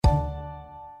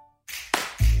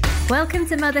Welcome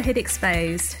to Motherhood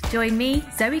Exposed. Join me,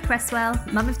 Zoe Cresswell,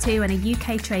 mum of two and a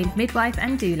UK-trained midwife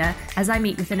and doula, as I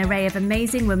meet with an array of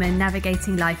amazing women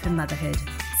navigating life and motherhood.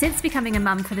 Since becoming a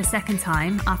mum for the second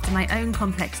time, after my own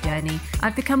complex journey,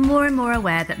 I've become more and more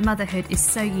aware that motherhood is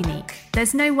so unique.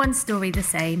 There's no one story the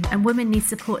same, and women need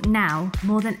support now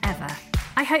more than ever.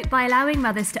 I hope by allowing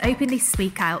mothers to openly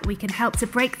speak out, we can help to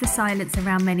break the silence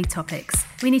around many topics.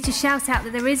 We need to shout out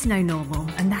that there is no normal,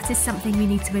 and that is something we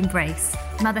need to embrace.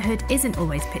 Motherhood isn't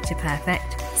always picture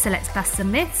perfect, so let's bust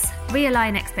some myths,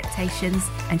 realign expectations,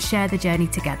 and share the journey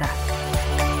together.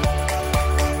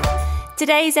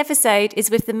 Today's episode is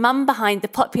with the mum behind the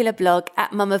popular blog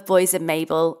at Mum of Boys and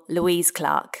Mabel, Louise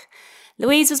Clark.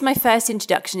 Louise was my first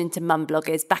introduction into mum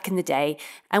bloggers back in the day,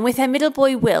 and with her middle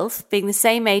boy Wilf being the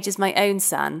same age as my own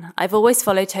son, I've always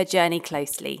followed her journey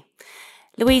closely.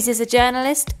 Louise is a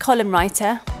journalist, column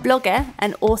writer, blogger,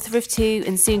 and author of 2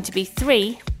 and soon to be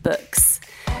 3 books.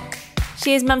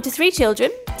 She is mum to 3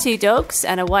 children, 2 dogs,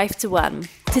 and a wife to 1.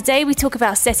 Today we talk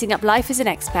about setting up life as an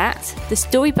expat, the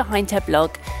story behind her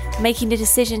blog, making the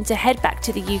decision to head back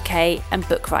to the UK, and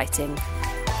book writing.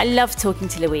 I love talking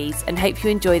to Louise and hope you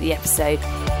enjoy the episode.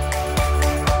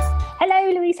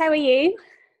 Hello, Louise, how are you?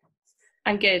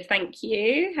 I'm good, thank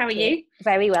you. How are you?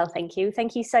 Very well, thank you.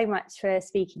 Thank you so much for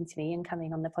speaking to me and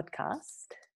coming on the podcast.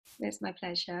 It's my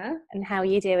pleasure. And how are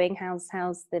you doing? How's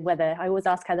the weather? I always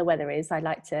ask how the weather is. I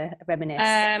like to reminisce.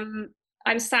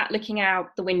 I'm sat looking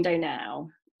out the window now,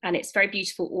 and it's a very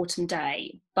beautiful autumn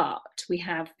day, but we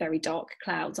have very dark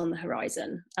clouds on the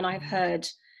horizon. And I've heard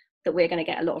that we're going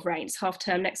to get a lot of rain. It's half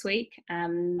term next week,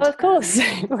 and of course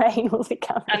rain will be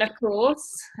coming. And of course,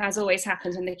 as always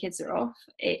happens when the kids are off,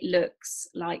 it looks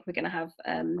like we're going to have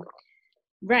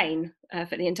rain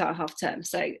for the entire half term.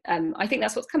 So I think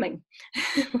that's what's coming.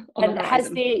 And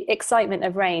has the excitement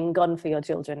of rain gone for your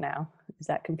children now? Is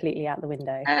that completely out the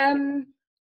window?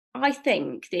 I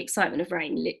think the excitement of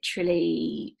rain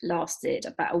literally lasted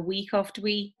about a week after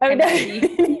we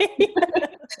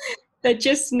They're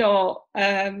just not.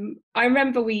 I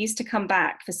remember we used to come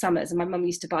back for summers and my mum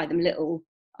used to buy them little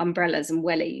umbrellas and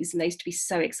wellies, and they used to be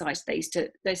so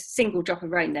excited. There's a single drop of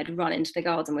rain, they'd run into the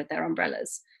garden with their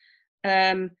umbrellas.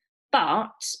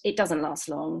 But it doesn't last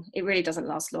long. It really doesn't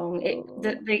last long.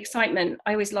 The excitement,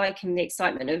 I always liken the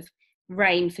excitement of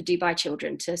rain for Dubai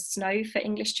children to snow for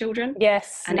English children.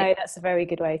 Yes, and that's a very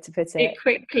good way to put it. It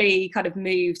quickly kind of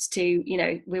moved to,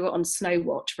 we were on snow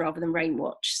watch rather than rain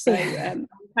watch. So we've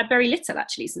had very little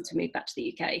actually since we moved back to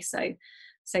the UK.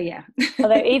 So yeah.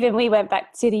 Although even we went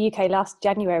back to the UK last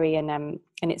January and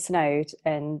it snowed,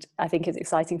 and I think it's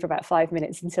exciting for about 5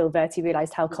 minutes until Bertie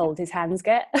realised how cold his hands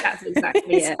get. That's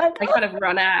exactly it. They kind of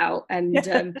run out,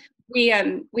 and we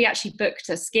actually booked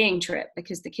a skiing trip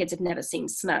because the kids had never seen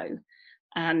snow.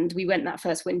 And we went that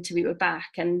first winter we were back,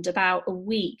 and about a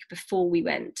week before we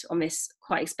went on this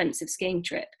quite expensive skiing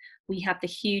trip, we had the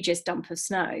hugest dump of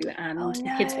snow, and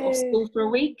the kids were off school for a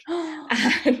week.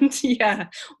 And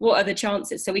what are the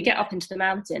chances? So we get up into the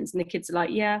mountains and the kids are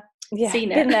like,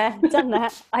 seen it. Been there, done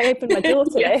that. I opened my door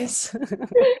to this.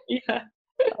 Yeah.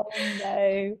 Oh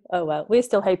no. Oh well, we're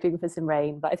still hoping for some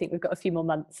rain, but I think we've got a few more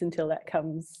months until that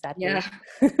comes, sadly. Yeah.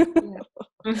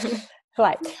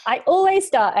 Right. I always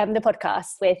start the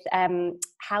podcast with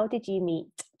how did you meet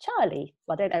Charlie?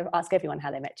 Well, I don't ask everyone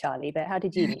how they met Charlie, but how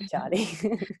did you meet Charlie?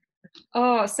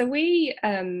 So we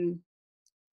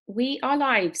our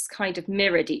lives kind of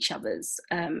mirrored each other's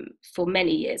for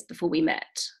many years before we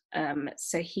met.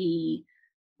 So he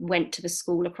went to the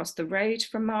school across the road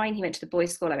from mine. He went to the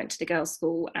boys' school, I went to the girls'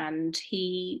 school, and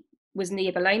he was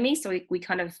near below me. So we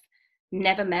kind of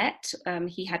never met.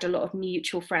 He had a lot of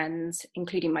mutual friends,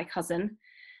 including my cousin.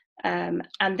 And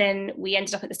then we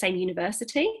ended up at the same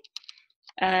university.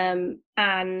 And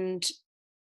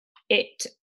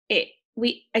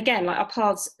we again, like, our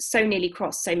paths so nearly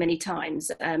crossed so many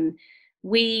times.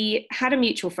 We had a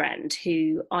mutual friend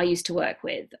who I used to work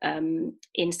with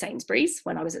in Sainsbury's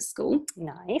when I was at school.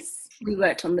 Nice. We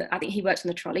worked I think he worked on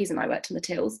the trolleys and I worked on the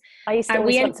tills. I used to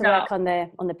always want to work on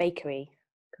the bakery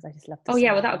because I just loved it. Oh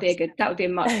yeah, well that would be a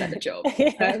much better job.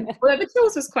 Well, the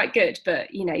tills was quite good, but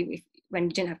when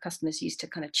you didn't have customers, you used to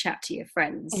kind of chat to your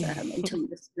friends until you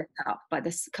were split up by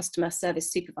this customer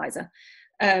service supervisor.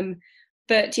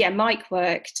 But yeah, Mike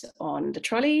worked on the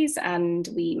trolleys and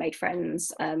we made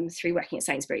friends through working at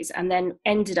Sainsbury's, and then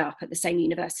ended up at the same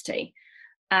university.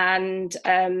 And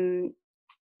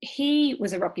he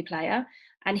was a rugby player,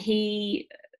 and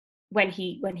when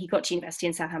he got to university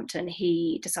in Southampton,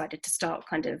 he decided to start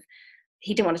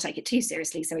he didn't want to take it too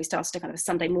seriously, so he started a kind of a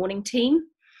Sunday morning team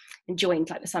and joined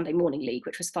like the Sunday Morning League,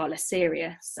 which was far less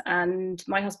serious. And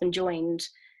my husband joined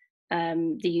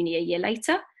the uni a year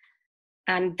later,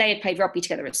 and they had played rugby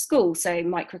together at school. So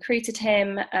Mike recruited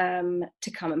him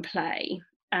to come and play.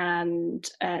 And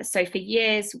so for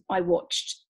years, I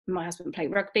watched my husband play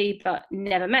rugby, but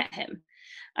never met him.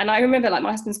 And I remember, like,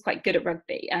 my husband's quite good at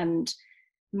rugby, and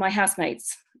my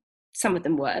housemates, some of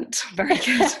them weren't very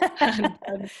good. And,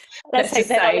 let's hope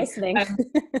they're not listening.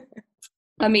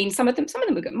 I mean, some of them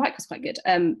were good. Mike was quite good,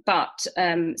 but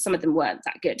some of them weren't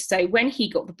that good. So when he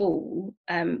got the ball,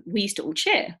 we used to all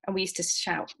cheer, and we used to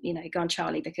shout, you know, "Go on,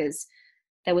 Charlie," because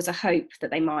there was a hope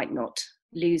that they might not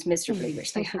lose miserably,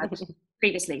 which they had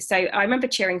previously. So I remember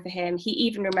cheering for him. He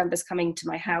even remembers coming to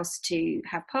my house to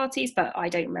have parties, but I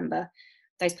don't remember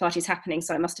those parties happening,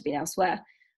 so I must have been elsewhere.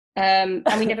 And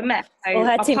we never met. So or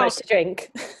had too much to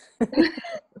drink.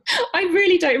 I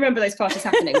really don't remember those parties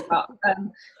happening, but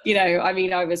you know, I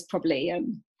mean, I was probably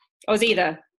I was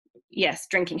either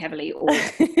drinking heavily or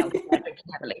drinking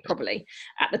heavily probably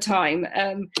at the time.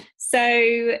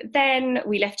 So then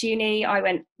we left uni.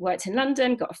 I worked in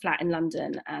London, got a flat in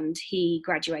London, and he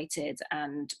graduated,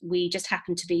 and we just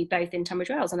happened to be both in Tunbridge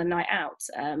Wells on a night out,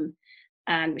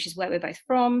 and which is where we're both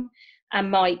from. And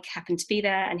Mike happened to be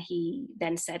there, and he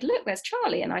then said, "Look, there's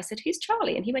Charlie." And I said, "Who's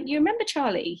Charlie?" And he went, "You remember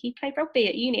Charlie? He played rugby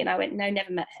at uni." And I went, "No,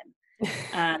 never met him."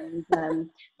 And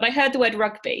but I heard the word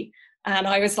rugby, and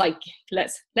I was like,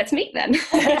 let's meet then.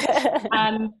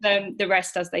 And the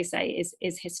rest, as they say,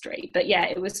 is history. But yeah,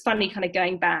 it was funny kind of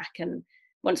going back, and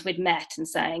once we'd met and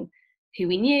saying who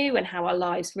we knew and how our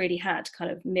lives really had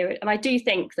kind of mirrored. And I do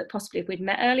think that possibly if we'd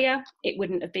met earlier, it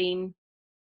wouldn't have been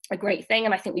a great thing.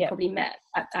 And I think we probably met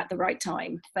at the right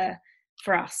time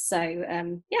for us. So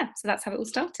so that's how it all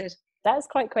started. That's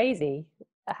quite crazy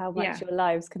how much your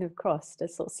lives kind of crossed,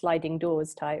 as sort of sliding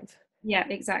doors type. Yeah,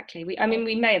 exactly. We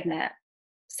may have met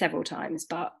several times,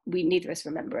 but neither of us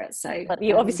remember it. So but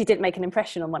you obviously didn't make an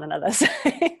impression on one another. So.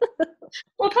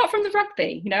 Well, apart from the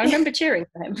rugby, you know, I remember cheering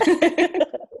for him.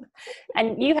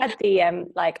 And you had the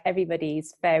like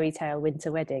everybody's fairy tale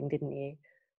winter wedding, didn't you?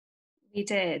 We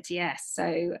did, yes.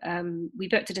 So we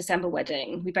booked a December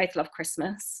wedding. We both love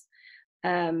Christmas.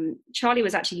 Charlie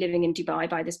was actually living in Dubai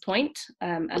by this point,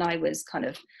 and I was kind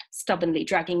of stubbornly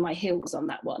dragging my heels on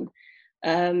that one.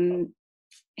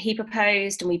 He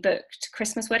proposed, and we booked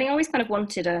Christmas wedding. I always kind of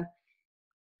wanted a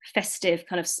festive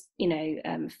kind of, you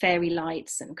know, fairy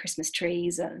lights and Christmas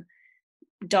trees and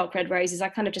dark red roses. I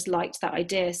kind of just liked that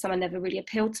idea. Summer never really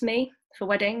appealed to me for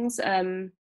weddings.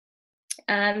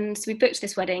 And so we booked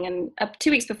this wedding, and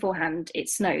 2 weeks beforehand, it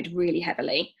snowed really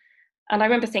heavily. And I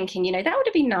remember thinking, you know, that would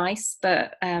have been nice,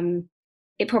 but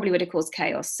it probably would have caused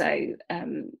chaos. So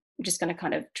I'm just going to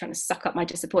kind of trying to suck up my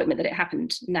disappointment that it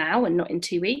happened now and not in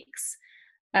 2 weeks.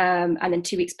 And then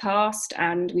 2 weeks passed,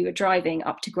 and we were driving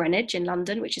up to Greenwich in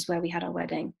London, which is where we had our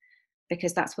wedding,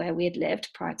 because that's where we had lived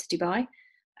prior to Dubai.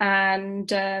 And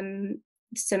the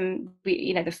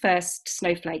first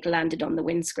snowflake landed on the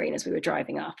windscreen as we were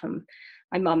driving up, and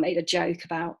my mum made a joke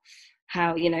about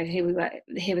how, you know,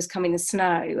 here was coming the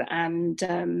snow, and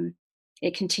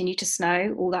it continued to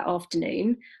snow all that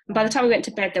afternoon. And by the time we went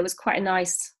to bed, there was quite a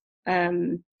nice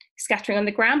scattering on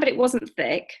the ground, but it wasn't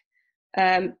thick.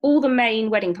 All the main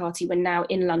wedding party were now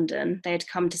in London. They had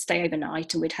come to stay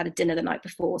overnight, and we'd had a dinner the night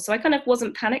before. So I kind of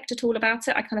wasn't panicked at all about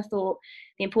it. I kind of thought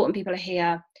the important people are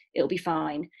here, it'll be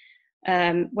fine.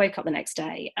 Woke up the next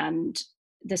day, and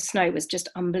the snow was just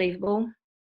unbelievable.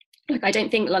 Like, I don't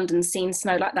think London's seen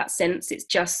snow like that since. It's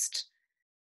just,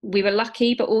 we were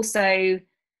lucky, but also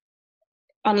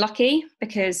unlucky,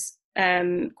 because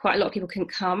quite a lot of people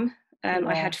couldn't come.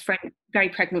 I had very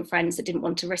pregnant friends that didn't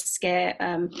want to risk it.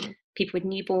 People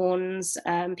with newborns,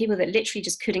 people that literally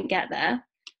just couldn't get there.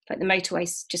 Like, the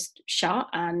motorways just shut,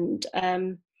 and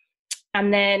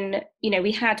then, you know,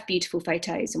 we had beautiful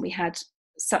photos, and we had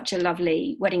such a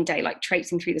lovely wedding day, like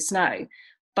traipsing through the snow.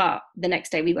 But the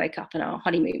next day we woke up and our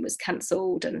honeymoon was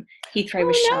cancelled, and Heathrow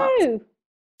was shut.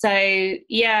 So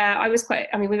yeah,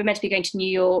 we were meant to be going to New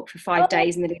York for 5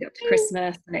 days in the lead up to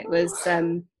Christmas, and it was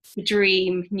the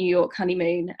dream New York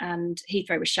honeymoon, and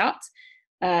Heathrow was shut.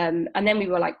 And then we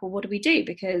were like, well, what do we do?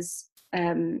 Because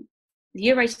the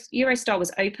Eurostar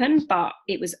was open, but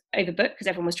it was overbooked because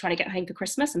everyone was trying to get home for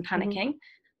Christmas and panicking.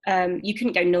 You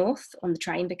couldn't go north on the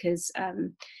train because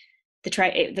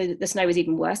the snow was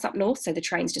even worse up north, so the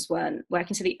trains just weren't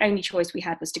working. So the only choice we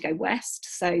had was to go west.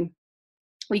 So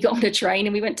we got on a train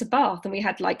and we went to Bath, and we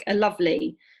had like a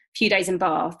lovely few days in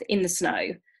Bath in the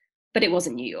snow, but it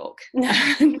wasn't New York.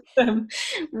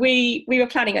 We were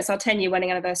planning, it's our 10-year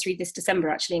wedding anniversary this December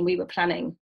actually, and we were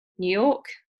planning New York,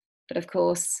 but of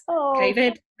course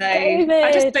COVID. So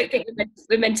I just don't think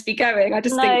we're meant to be going. I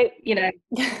just think, you know.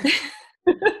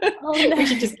 no. We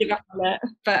should just give up on it.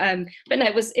 But no,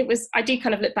 it was. I do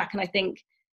kind of look back and I think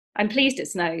I'm pleased it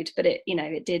snowed, but it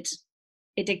did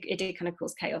kind of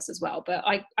cause chaos as well. But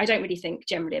I don't really think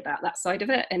generally about that side of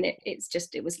it, and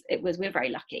we're very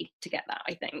lucky to get that,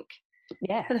 I think.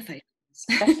 Yeah, for the photos.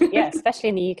 especially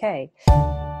in the UK.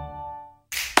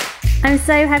 I'm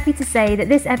so happy to say that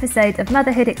this episode of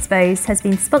Motherhood Exposed has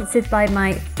been sponsored by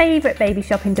my favourite baby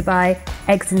shop in Dubai,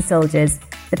 Eggs and Soldiers,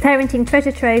 the parenting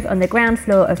treasure trove on the ground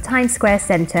floor of Times Square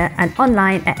Centre and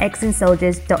online at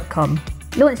eggsandsoldiers.com.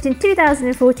 Launched in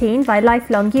 2014 by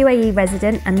lifelong UAE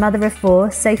resident and mother of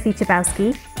four, Sophie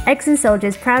Chabowski, Eggs and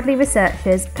Soldiers proudly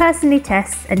researches, personally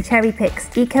tests and cherry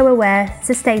picks eco-aware,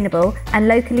 sustainable and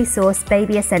locally sourced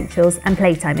baby essentials and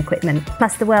playtime equipment,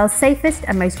 plus the world's safest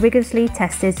and most rigorously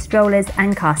tested strollers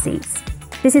and car seats.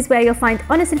 This is where you'll find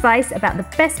honest advice about the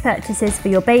best purchases for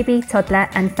your baby, toddler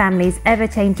and family's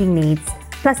ever-changing needs,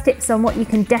 plus tips on what you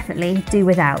can definitely do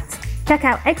without. Check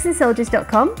out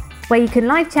eggsandsoldiers.com, where you can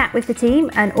live chat with the team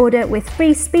and order with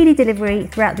free speedy delivery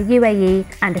throughout the UAE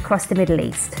and across the Middle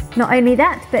East. Not only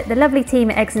that, but the lovely team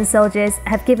at Eggs and Soldiers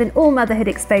have given all Motherhood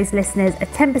Exposed listeners a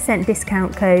 10%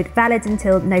 discount code valid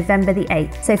until November the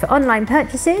 8th. So for online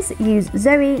purchases, use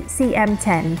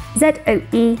ZOECM10,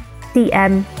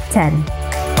 ZOECM10.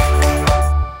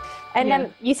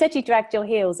 And you said you dragged your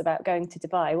heels about going to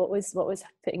Dubai. What was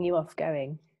putting you off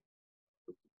going?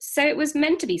 So it was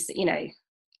meant to be,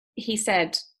 he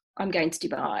said, I'm going to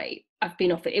Dubai. I've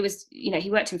been offered, it was, he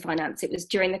worked in finance. It was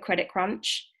during the credit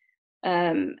crunch.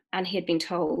 And he had been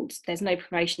told there's no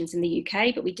promotions in the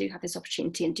UK, but we do have this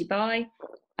opportunity in Dubai.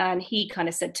 And he kind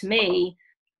of said to me,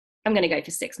 I'm going to go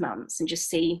for 6 months and just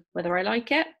see whether I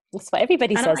like it. That's what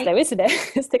everybody says though, isn't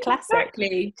it? It's the classic.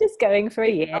 Exactly. Just going for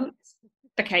a year.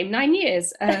 Became 9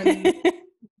 years. I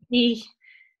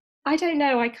don't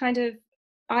know.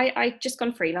 I just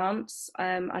gone freelance.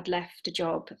 I'd left a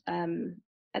job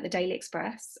at the Daily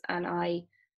Express and I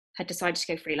had decided to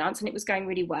go freelance and it was going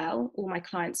really well. All my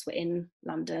clients were in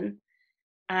London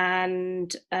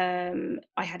and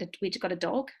we'd got a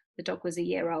dog. The dog was a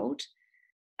year old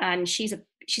and she's a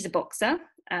boxer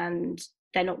and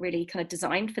they're not really kind of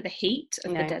designed for the heat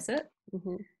of the desert.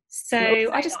 Mm-hmm. So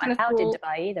I just kind of thought, in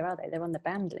Dubai either, are they? They're on the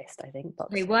banned list, I think.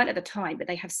 Boxers. They weren't at the time, but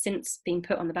they have since been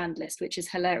put on the banned list, which is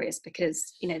hilarious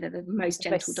because they're the most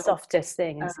gentle dogs. Softest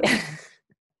things.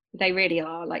 They really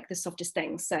are like the softest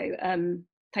things. So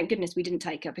thank goodness we didn't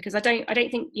take her because I don't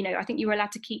think I think you were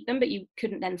allowed to keep them, but you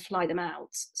couldn't then fly them out.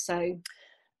 So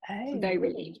I'm very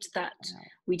relieved that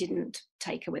we didn't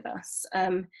take her with us.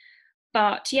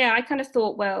 But yeah, I kind of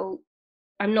thought, well,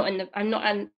 I'm not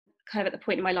kind of at the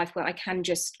point in my life where I can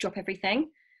just drop everything.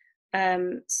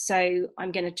 So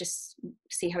I'm going to just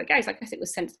see how it goes. I guess it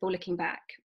was sensible looking back.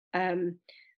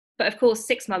 But of course,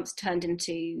 6 months turned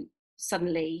into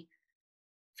suddenly,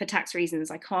 for tax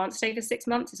reasons, I can't stay for 6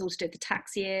 months. It's all to do with the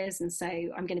tax years. And so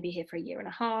I'm going to be here for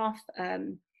 1.5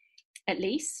 years, at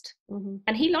least. Mm-hmm.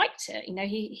 And he liked it.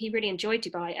 He really enjoyed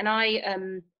Dubai. And I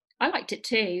liked it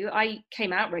too. I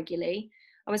came out regularly.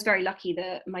 I was very lucky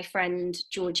that my friend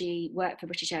Georgie worked for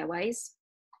British Airways,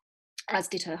 as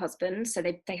did her husband. So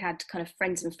they had kind of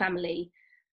friends and family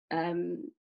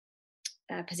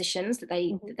positions that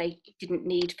they didn't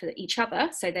need for each other.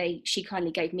 So she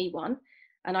kindly gave me one,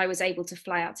 and I was able to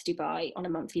fly out to Dubai on a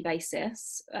monthly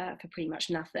basis for pretty much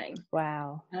nothing.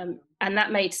 Wow! And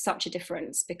that made such a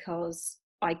difference because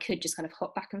I could just kind of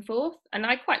hop back and forth, and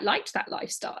I quite liked that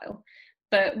lifestyle.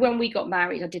 But when we got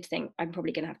married, I did think I'm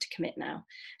probably going to have to commit now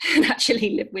and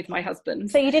actually live with my husband.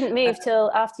 So you didn't move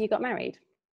till after you got married?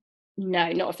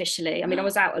 No, not officially. I mean, I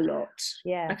was out a lot.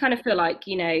 Yeah. I kind of feel like,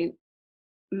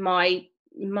 my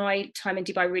time in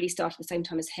Dubai really started at the same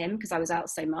time as him because I was out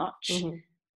so much.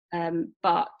 Mm-hmm.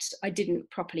 But I didn't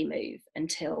properly move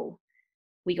until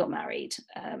we got married.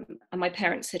 And my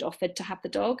parents had offered to have the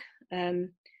dog. I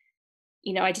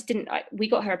just didn't. We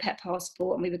got her a pet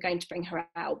passport, and we were going to bring her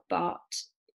out, but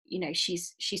she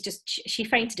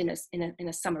fainted in a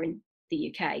summer in the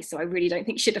UK, so I really don't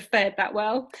think she'd have fared that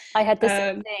well. I had the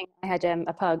same thing. I had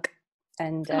a pug,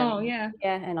 and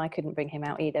and I couldn't bring him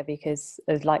out either because,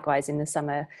 likewise, in the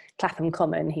summer, Clapham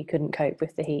Common, he couldn't cope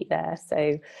with the heat there,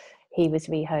 so he was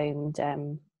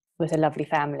rehomed with a lovely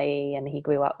family, and he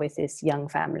grew up with this young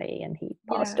family, and he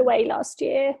passed away last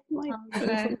year.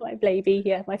 My baby,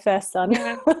 my first son.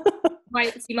 Yeah.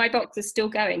 My box is still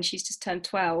going. She's just turned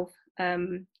 12,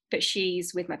 but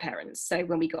she's with my parents. So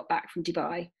when we got back from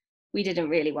Dubai, we didn't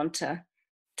really want to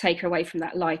take her away from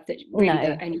that life that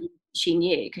really only she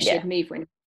knew because she had moved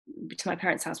to my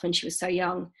parents' house when she was so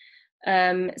young.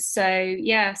 So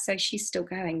she's still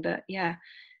going, but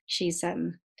she's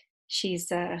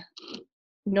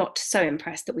not so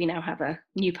impressed that we now have a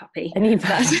new puppy. A new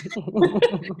puppy.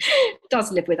 That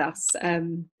does live with us.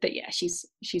 But yeah, she's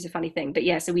a funny thing. But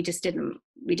yeah, so we didn't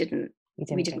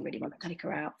really want to take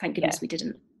her out. Thank goodness we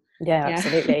didn't. Yeah,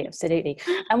 absolutely.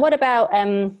 And what about,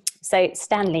 so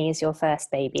Stanley is your first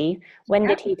baby. When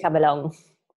did he come along?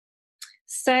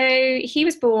 So he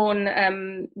was born,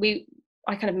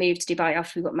 I kind of moved to Dubai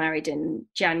after we got married in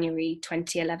January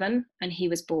 2011, and he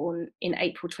was born in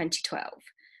April 2012.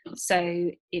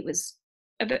 So it was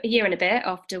a year and a bit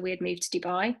after we had moved to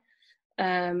Dubai.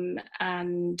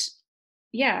 And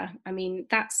yeah, I mean,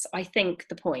 that's, I think,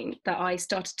 the point that I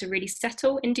started to really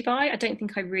settle in Dubai. I don't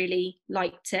think I really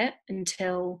liked it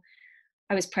until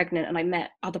I was pregnant and I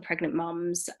met other pregnant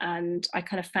mums, and I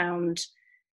kind of found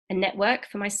a network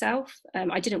for myself.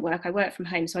 I didn't work, I worked from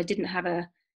home, so I didn't have an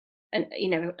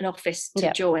office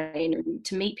to join and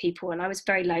to meet people, and I was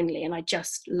very lonely, and I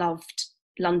just loved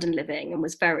London living and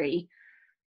was very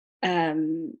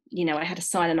I had a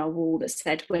sign on our wall that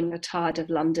said, when you're tired of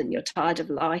London, you're tired of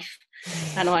life.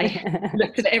 And I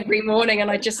looked at it every morning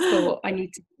and I just thought, I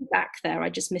need to be back there. I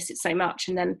just miss it so much.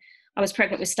 And then I was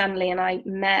pregnant with Stanley, and I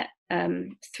met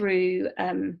through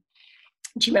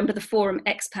do you remember the forum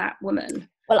Expat Woman?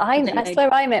 Well, that's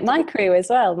where I met my crew as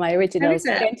well, my originals.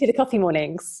 Going to the coffee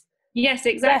mornings. Yes,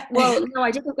 exactly. Yeah. Well, no,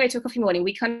 I didn't go to a coffee morning.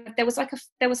 We there was like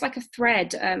a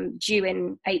thread due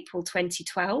in April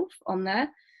 2012 on there.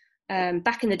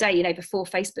 Back in the day, before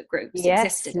Facebook groups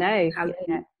existed.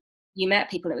 You met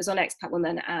people. It was on Expat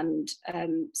Woman, and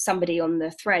somebody on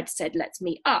the thread said, let's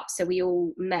meet up. So we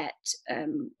all met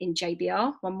in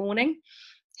JBR one morning.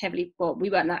 We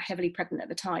weren't that heavily pregnant at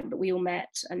the time, but we all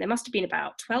met, and there must have been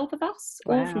about 12 of us,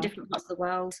 all from different parts of the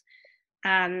world.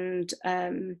 And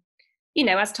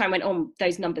as time went on,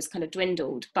 those numbers kind of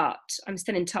dwindled, but I'm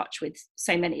still in touch with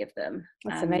so many of them.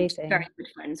 That's amazing. Very good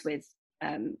friends with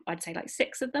I'd say like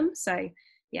 6 of them. So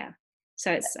yeah,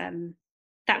 so it's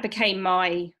that became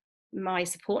my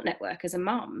support network as a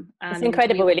mum. It's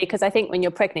incredible, really, because I think when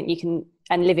you're pregnant,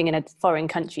 and living in a foreign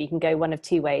country, you can go one of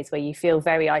two ways, where you feel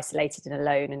very isolated and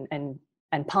alone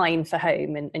and pine for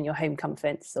home and your home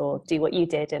comforts, or do what you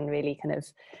did and really kind of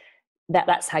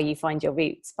that's how you find your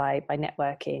roots, by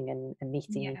networking and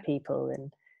meeting new people.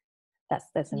 And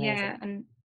that's amazing. Yeah, and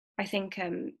I think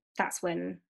that's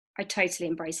when I totally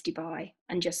embraced Dubai,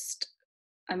 and just,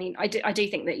 I mean, I do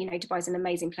think that Dubai is an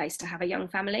amazing place to have a young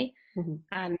family,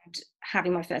 and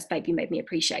having my first baby made me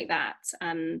appreciate that.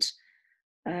 And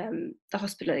the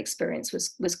hospital experience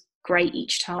was great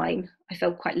each time. I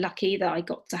felt quite lucky that I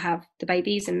got to have the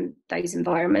babies in those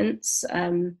environments,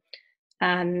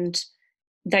 and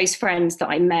those friends that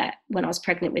I met when I was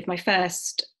pregnant with my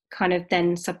first kind of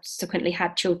then subsequently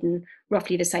had children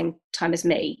roughly the same time as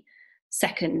me,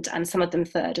 second, and some of them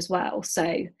third as well. So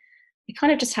we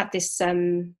kind of just had this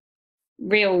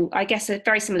real, I guess,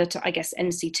 very similar to,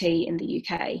 NCT in the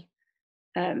UK,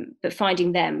 but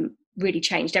finding them really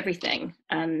changed everything.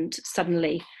 And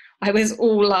suddenly I was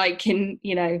all like,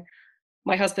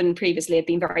 my husband previously had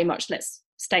been very much, let's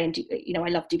stay in, I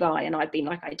love Dubai, and I'd been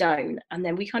like, I don't. And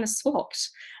then we kind of swapped,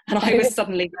 and I was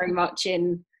suddenly very much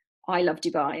in, I love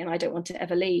Dubai and I don't want to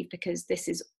ever leave, because this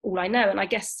is all I know. And I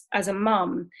guess as a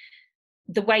mum,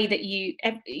 the way that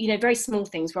very small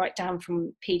things, right down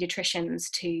from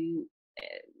pediatricians to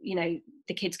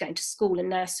the kids going to school and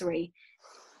nursery,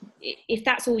 if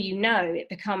that's all it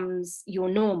becomes your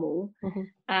normal.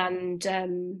 And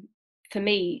for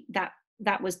me, that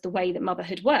was the way that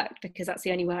motherhood worked, because that's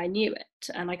the only way I knew it.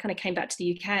 And I kind of came back to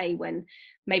the UK when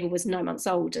Mabel was 9 months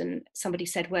old, and somebody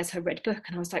said, where's her red book?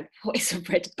 And I was like, what is a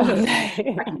red book? I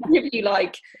can give you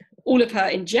like all of her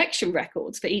injection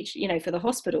records for each, for the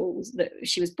hospitals that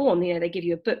she was born. They give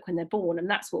you a book when they're born, and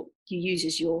that's what you use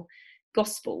as your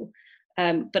gospel.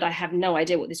 But I have no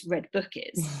idea what this red book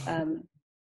is. And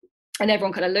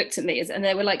everyone kind of looked at me and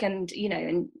they were like, and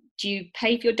do you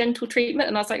pay for your dental treatment?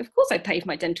 And I was like, of course I pay for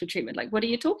my dental treatment. Like, what are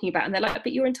you talking about? And they're like,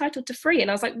 but you're entitled to free.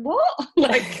 And I was like, what?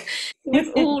 Like, it was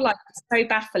all like so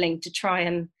baffling to try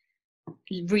and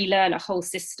relearn a whole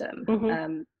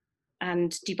system.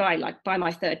 And Dubai, like by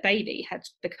my third baby, had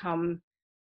become,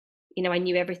 I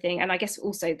knew everything. And I guess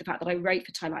also the fact that I wrote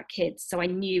for Time Out Kids, so I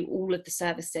knew all of the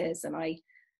services, and I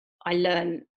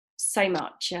learned so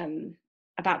much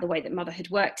about the way that motherhood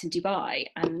worked in Dubai.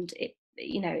 And it,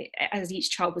 as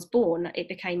each child was born, it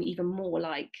became even more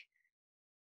like,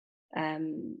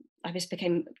 I just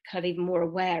became kind of even more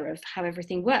aware of how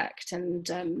everything worked. And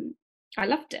I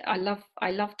loved it.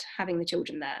 I loved having the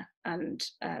children there. And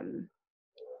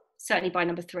certainly by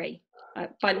number 3,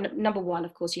 by number 1,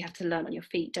 of course, you have to learn on your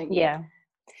feet, don't you? Yeah.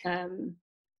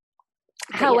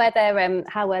 How were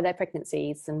their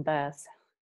pregnancies and births?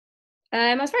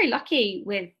 I was very lucky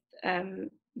with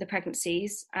the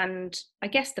pregnancies and I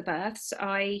guess the births.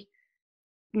 I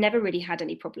never really had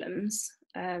any problems.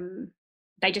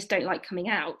 They just don't like coming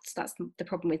out. That's the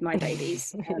problem with my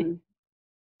babies.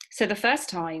 So the first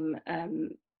time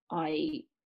I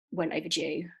went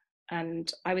overdue,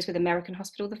 and I was with American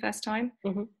Hospital the first time,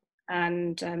 Mm-hmm.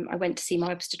 and I went to see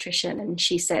my obstetrician, and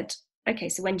she said, "Okay,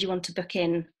 so when do you want to book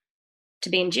in to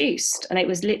be induced?" And it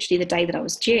was literally the day that I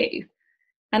was due,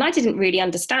 and I didn't really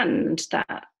understand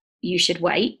that you should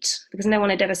wait because no one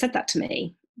had ever said that to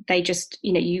me. They just,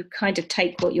 you kind of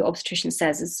take what your obstetrician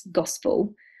says as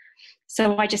gospel.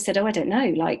 So I just said, "Oh, I don't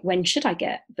know, like, when should I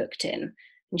get booked in?"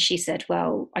 And she said,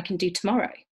 "Well, I can do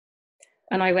tomorrow."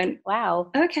 And I went,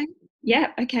 Wow. "Okay,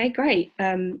 yeah, okay, great."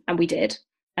 And we did.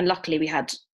 And luckily we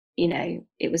had,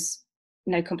 it was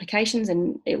no complications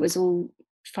and it was all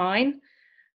fine.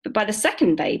 But by the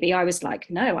second baby, I was like,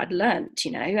 no, I'd learnt,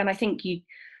 and I think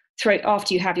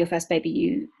after you have your first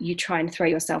baby, you try and throw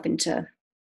yourself into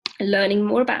learning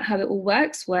more about how it all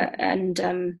works. And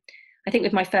I think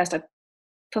with my first, I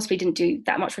possibly didn't do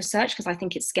that much research because I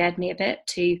think it scared me a bit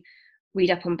to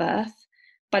read up on birth.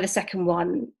 By the second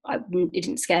one, it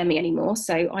didn't scare me anymore.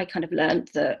 So I kind of learned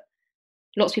that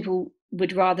lots of people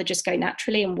would rather just go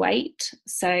naturally and wait.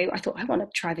 So I thought, I want to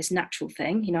try this natural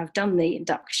thing. I've done the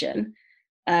induction,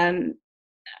 and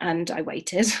I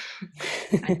waited.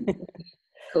 And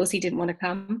of course, he didn't want to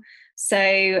come.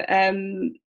 So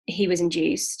he was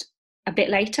induced a bit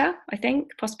later, I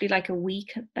think, possibly like a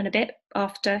week and a bit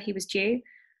after he was due.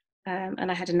 And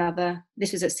I had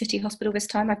this was at City Hospital this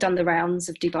time. I've done the rounds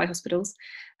of Dubai hospitals.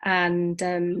 And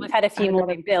we've had a few more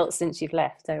being built since you've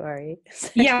left, don't worry.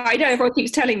 Yeah, I know, everyone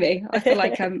keeps telling me. I feel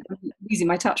like I'm losing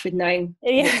my touch with knowing.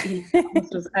 Yeah.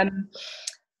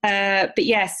 But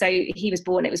yeah, so he was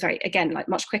born, it was again, like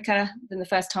much quicker than the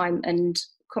first time and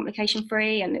complication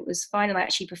free, and it was fine, and I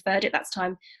actually preferred it. That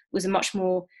time was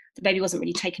the baby wasn't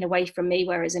really taken away from me,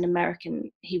 whereas in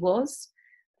American he was.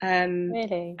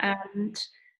 Really? And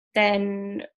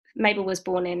then Mabel was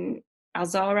born in Al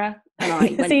Zahra, and I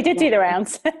went. So you did do the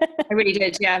rounds. I really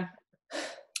did, yeah.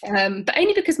 But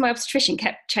only because my obstetrician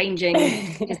kept changing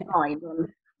his mind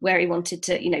on where he wanted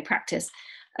to, practice.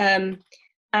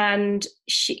 And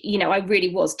she, I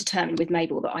really was determined with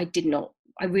Mabel that I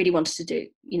really wanted to do,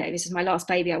 this is my last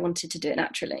baby. I wanted to do it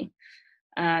naturally.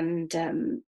 And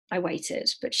I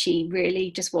waited, but she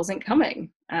really just wasn't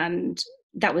coming. And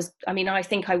that was, I don't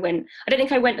think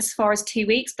I went as far as 2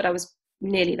 weeks, but I was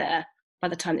nearly there by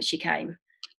the time that she came.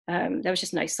 There was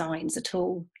just no signs at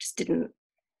all. Just didn't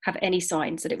have any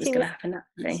signs that it was going to happen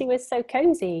naturally. She was so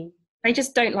cozy. They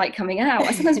just don't like coming out.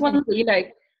 I sometimes wonder,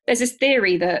 there's this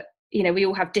theory that, we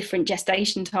all have different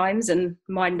gestation times, and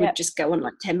mine would just go on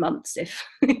like 10 months if.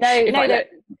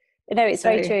 No, it's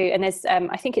very true. And there's,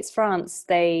 I think it's France.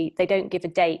 They don't give a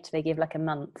date. They give like a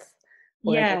month.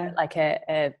 Or like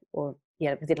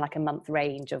within like a month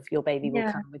range of your baby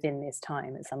will come within this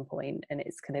time at some point, and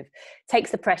it's kind of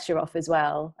takes the pressure off as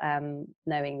well,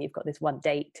 knowing you've got this one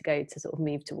date to go to sort of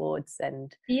move towards.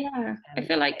 And I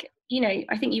feel like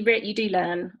I think you do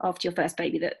learn after your first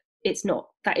baby that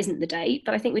that isn't the date,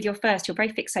 but I think with your first you're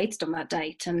very fixated on that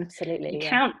date, and absolutely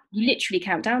you literally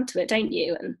count down to it, don't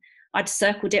you? And I'd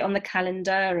circled it on the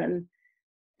calendar,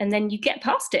 and then you get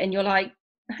past it and you're like,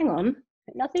 hang on,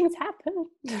 nothing's happened.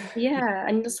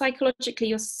 And psychologically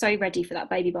you're so ready for that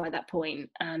baby by that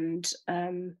point, and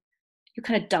you're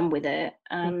kind of done with it.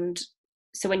 And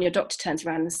so when your doctor turns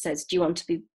around and says, do you want to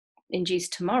be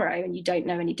induced tomorrow, and you don't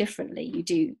know any differently, you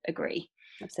do agree.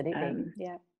 Absolutely.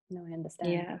 I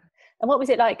understand. And what was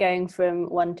it like going from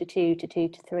 1 to 2 to 2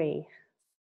 to 3?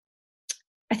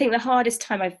 I think the hardest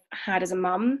time I've had as a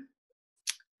mum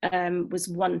was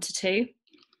 1 to 2.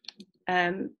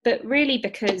 But really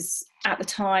because at the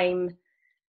time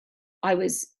I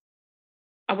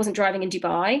wasn't driving in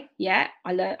Dubai yet.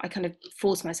 I kind of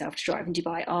forced myself to drive in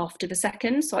Dubai after the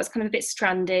second. So I was kind of a bit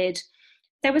stranded.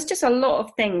 There was just a lot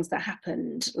of things that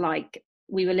happened. Like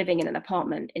we were living in an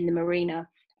apartment in the marina,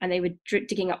 and they were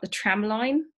digging up the tram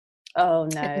line. Oh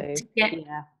no.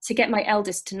 To get my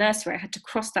eldest to nursery, I had to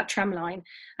cross that tram line,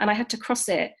 and I had to cross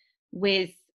it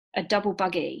with a double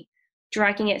buggy,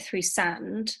 dragging it through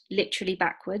sand, literally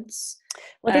backwards.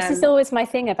 Well, this is always my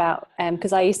thing about,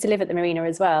 because I used to live at the marina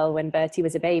as well when Bertie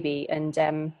was a baby, and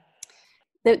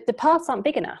the paths aren't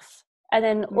big enough. And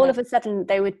then all of a sudden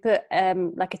they would put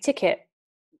like a ticket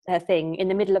thing in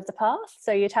the middle of the path.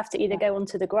 So you'd have to either go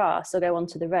onto the grass or go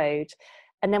onto the road.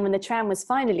 And then when the tram was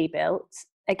finally built,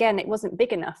 again, it wasn't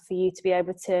big enough for you to be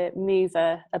able to move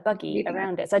a buggy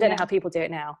around it. So I don't know how people do it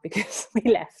now because we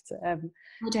left. I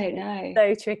don't know.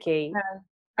 So tricky.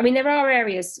 I mean, there are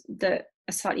areas that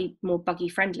are slightly more buggy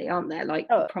friendly, aren't there? Like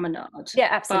the promenade. Yeah,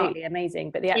 absolutely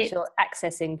amazing. But the actual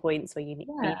accessing points where you need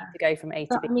to go from A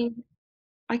to B. I mean,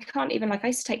 I can't even, like, I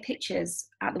used to take pictures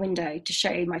out the window to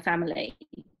show my family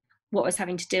what I was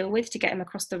having to deal with to get them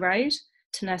across the road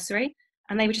to nursery.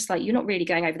 And they were just like, you're not really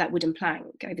going over that wooden plank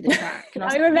over the track. And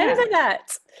I remember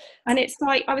that. And it's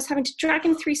like, I was having to drag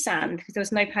him through sand because there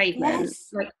was no pavement,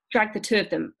 like drag the two of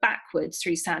them backwards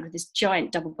through sand with this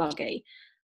giant double buggy,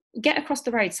 get across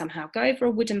the road somehow, go over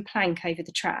a wooden plank over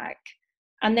the track,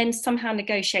 and then somehow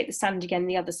negotiate the sand again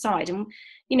the other side. And,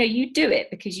 you know, you do it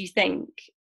because you think,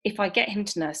 if I get him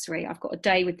to nursery, I've got a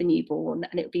day with the newborn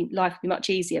and life will be much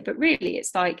easier. But really,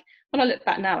 it's like, when I look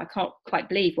back now, I can't quite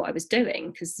believe what I was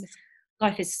doing, because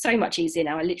life is so much easier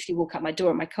now. I literally walk out my door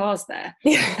and my car's there.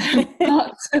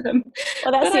 Well, that's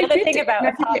the other thing about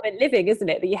apartment living, isn't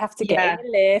it? That you have to get in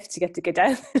the lift, you have to go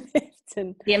down the lift.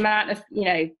 And the amount of, you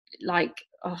know, like,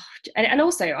 and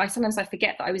also sometimes I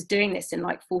forget that I was doing this in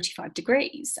like 45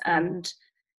 degrees. And,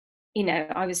 you know,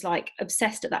 I was like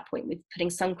obsessed at that point with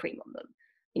putting sun cream on them.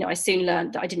 You know, I soon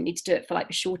learned that I didn't need to do it for like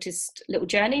the shortest little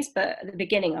journeys, but at the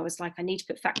beginning I was like, I need to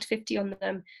put factor 50 on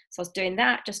them. So I was doing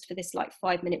that just for this like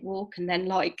 5-minute walk, and then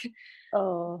like,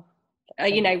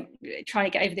 you know, trying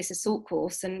to get over this assault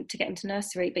course and to get into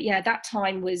nursery. But yeah, that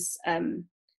time was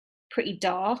pretty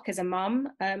dark as a mum.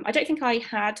 I don't think I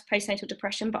had postnatal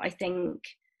depression, but I think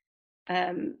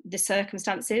the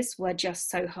circumstances were just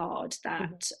so hard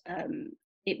that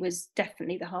it was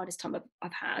definitely the hardest time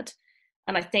I've had.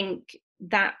 And I think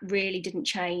that really didn't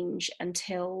change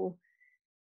until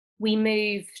we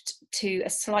moved to a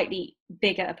slightly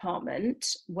bigger apartment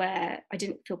where I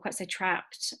didn't feel quite so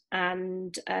trapped,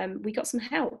 and we got some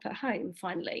help at home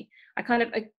finally. I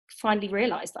finally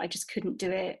realised that I just couldn't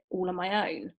do it all on my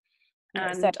own.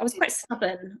 And I was quite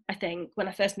stubborn, I think, when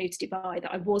I first moved to Dubai,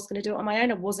 that I was going to do it on my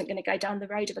own. I wasn't going to go down the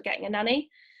road of getting a nanny.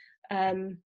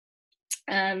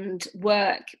 And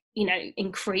work, you know,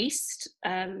 increased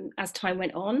as time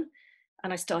went on,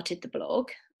 and I started the blog,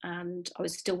 and I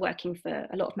was still working for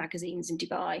a lot of magazines in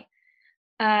Dubai.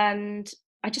 And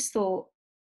I just thought,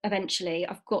 eventually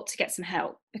I've got to get some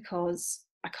help, because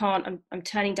I can't, I'm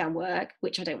turning down work,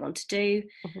 which I don't want to do,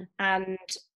 and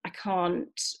I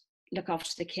can't look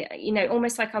after the kid, you know,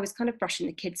 almost like I was kind of brushing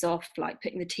the kids off, like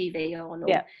putting the TV on,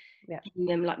 or giving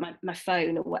them like my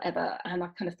phone or whatever. And I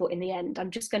kind of thought, in the end, I'm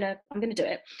gonna do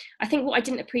it. I think what I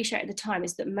didn't appreciate at the time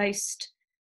is that most,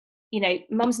 you know,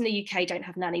 mums in the UK don't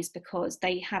have nannies because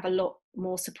they have a lot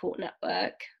more support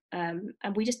network, and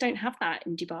we just don't have that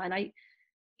in Dubai. And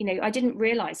I didn't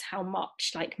realize how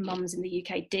much like mums in the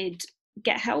UK did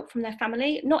get help from their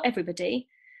family. Not everybody,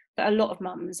 but a lot of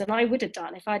mums. And I would have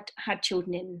done, if I'd had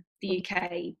children in the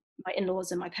UK, my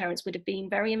in-laws and my parents would have been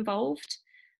very involved.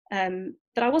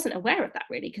 But I wasn't aware of that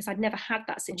really, because I'd never had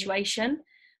that situation.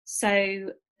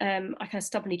 So I kind of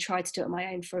stubbornly tried to do it on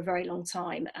my own for a very long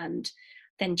time. And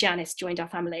then Janice joined our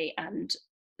family, and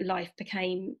life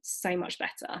became so much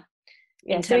better.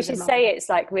 Yeah, so we should say it's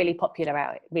like really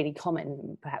popular really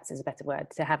common, perhaps is a better word,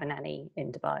 to have a nanny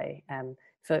in Dubai,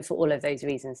 for all of those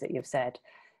reasons that you've said.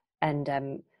 And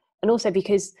also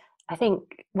because I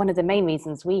think one of the main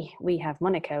reasons we have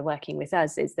Monica working with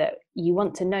us is that you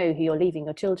want to know who you're leaving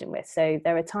your children with. So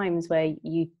there are times where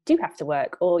you do have to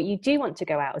work, or you do want to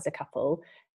go out as a couple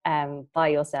by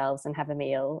yourselves and have a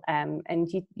meal, and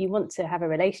you want to have a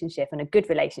relationship, and a good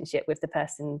relationship, with the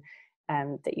person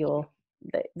that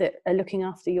are looking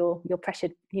after your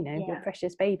precious, your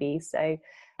precious babies. So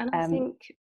and I think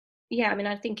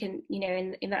I think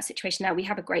in that situation now, we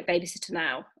have a great babysitter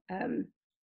now,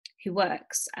 who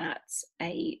works at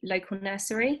a local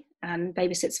nursery and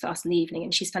babysits for us in the evening,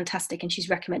 and she's fantastic, and she's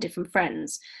recommended from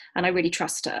friends, and I really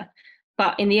trust her.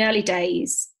 But in the early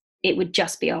days, it would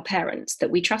just be our parents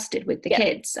that we trusted with the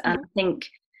kids. And I think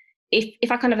if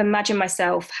I kind of imagine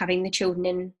myself having the children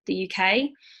in the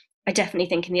UK, I definitely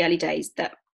think in the early days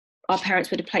that our parents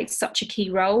would have played such a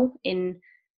key role in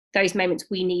those moments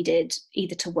we needed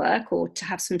either to work or to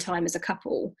have some time as a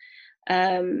couple.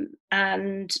 And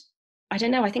I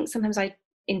don't know, I think sometimes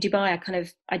in Dubai,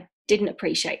 I didn't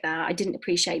appreciate that. I didn't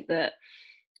appreciate that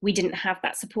we didn't have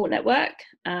that support network.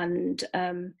 And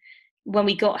when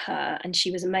we got her, and she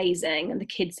was amazing, and the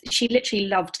kids, she literally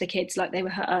loved the kids like they were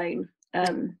her own.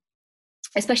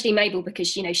 Especially Mabel, because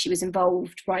she was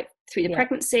involved right through the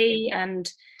pregnancy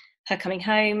and her coming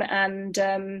home. And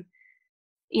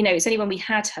it's only when we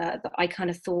had her that I kind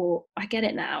of thought, I get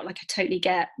it now. Like, I totally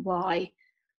get why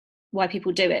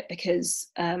people do it,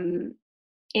 because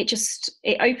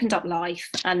it opened up life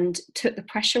and took the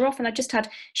pressure off. And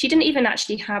she didn't even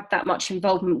actually have that much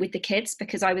involvement with the kids,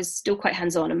 because I was still quite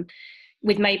hands-on, and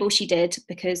With Mabel, she did,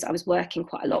 because I was working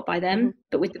quite a lot by then. Mm-hmm.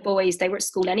 But with the boys, they were at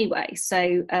school anyway.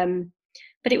 So,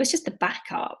 but it was just the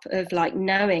backup of like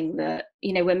knowing that,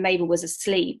 you know, when Mabel was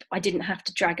asleep, I didn't have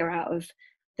to drag her out of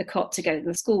the cot to go to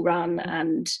the school run.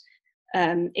 And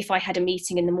if I had a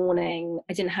meeting in the morning,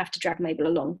 I didn't have to drag Mabel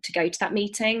along to go to that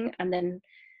meeting. And then,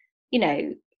 you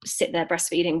know, sit there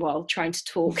breastfeeding while trying to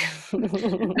talk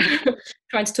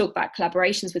about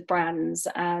collaborations with brands,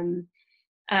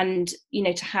 and you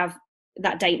know, to have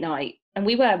that date night. And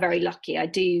we were very lucky. I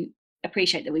do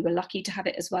appreciate that we were lucky to have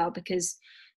it as well, because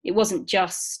it wasn't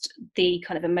just the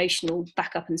kind of emotional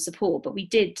backup and support, but we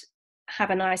did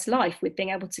have a nice life with being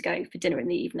able to go for dinner in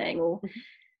the evening, or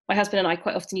my husband and I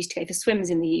quite often used to go for swims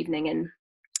in the evening in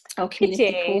our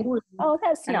community pool. Oh,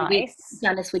 that's nice.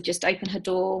 Janice would just open her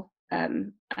door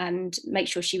and make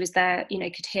sure she was there, you know,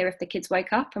 could hear if the kids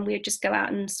woke up, and we would just go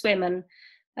out and swim, and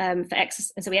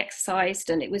so we exercised,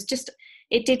 and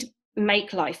it did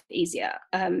make life easier.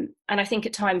 And I think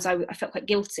at times I felt quite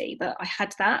guilty that I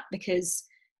had that, because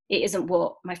it isn't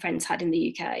what my friends had in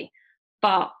the UK.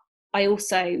 But I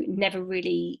also never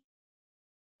really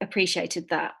appreciated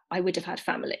that I would have had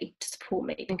family to support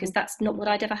me, because that's not what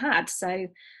I'd ever had. So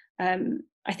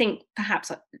I think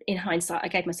perhaps in hindsight I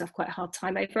gave myself quite a hard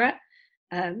time over it,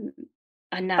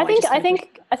 and now I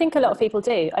think a lot of people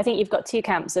do. I think you've got two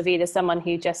camps of either someone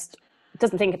who just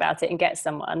doesn't think about it and gets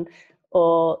someone,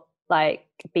 or like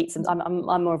beats them.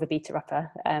 I'm more of a beater upper,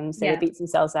 so they beat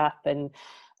themselves up. And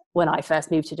when I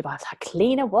first moved to Dubai, I was like,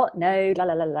 cleaner what? No, la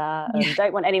la la la.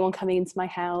 Don't want anyone coming into my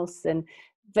house.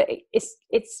 But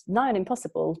it's nigh on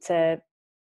impossible to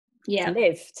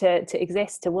live, to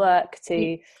exist, to work,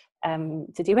 to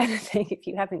do anything if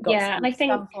you haven't got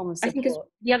some form of support. I think it's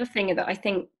the other thing that I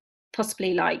think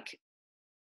possibly, like,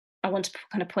 I want to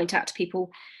kind of point out to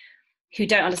people who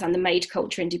don't understand the maid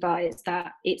culture in Dubai, is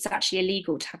that it's actually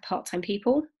illegal to have part-time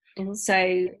people.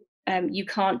 So you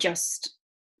can't just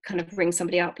kind of ring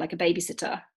somebody up like a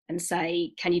babysitter and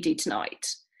say, can you do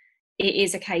tonight? It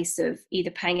is a case of either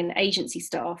paying an agency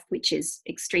staff, which is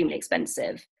extremely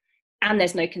expensive, and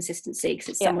there's no consistency because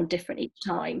it's someone different each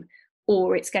time,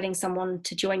 or it's getting someone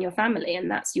to join your family, and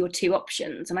that's your two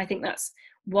options. And I think that's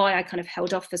why I kind of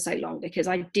held off for so long, because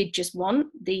I did just want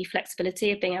the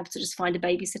flexibility of being able to just find a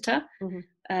babysitter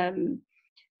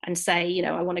and say, you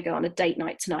know, I want to go on a date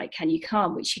night tonight, can you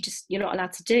come? Which you're not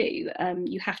allowed to do.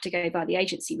 You have to go by the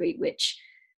agency route, which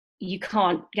you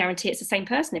can't guarantee it's the same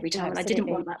person every time. And I didn't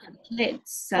want that for the kids.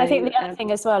 So I think the other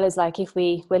thing as well is, like, if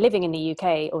we're living in the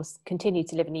UK or continue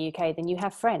to live in the UK, then you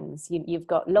have friends. You've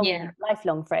got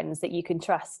lifelong friends that you can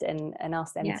trust and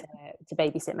ask them to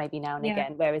babysit maybe now and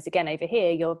again. Whereas again, over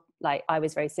here, you're like, I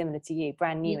was very similar to you,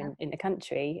 brand new in the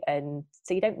country. And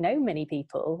so you don't know many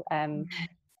people.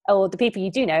 Or the people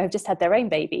you do know have just had their own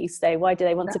babies, so why do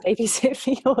they want to babysit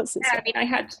for yours? I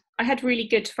mean, I had really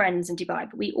good friends in Dubai,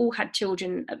 but we all had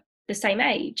children at the same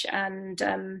age, and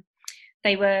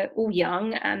they were all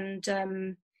young, and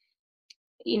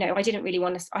you know, I didn't really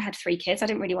want to. I had 3 kids. I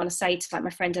didn't really want to say to, like,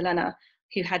 my friend Elena,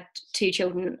 who had 2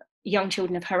 children, young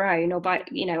children of her own, or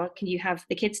you know, can you have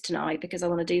the kids tonight because I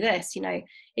want to do this? You know,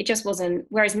 it just wasn't.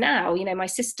 Whereas now, you know, my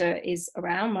sister is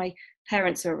around, my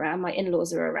parents are around, my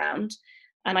in-laws are around,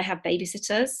 and I have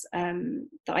babysitters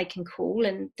that I can call,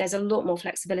 and there's a lot more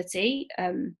flexibility,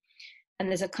 and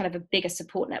there's a kind of a bigger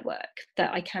support network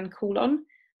that I can call on.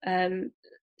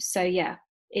 So yeah,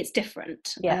 it's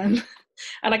different. And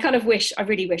I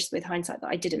really wish with hindsight that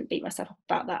I didn't beat myself up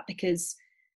about that, because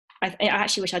I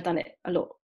actually wish I'd done it a lot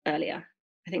earlier.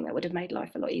 I think that would have made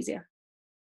life a lot easier.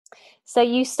 So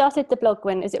you started the blog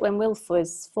when Wilf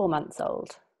was 4 months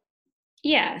old?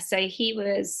 Yeah, so he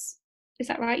was... Is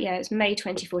that right? Yeah, it's May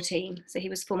 2014. So he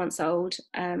was 4 months old.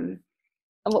 And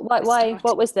why?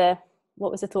 What was the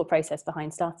thought process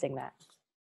behind starting that?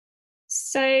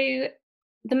 So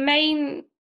the main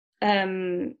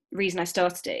reason I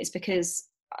started it is because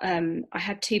I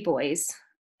had 2 boys,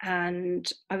 and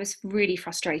I was really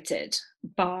frustrated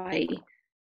by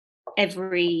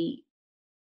every,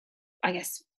 I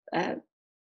guess,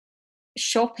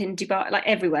 shop in Dubai, like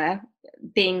everywhere,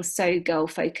 being so girl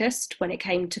focused when it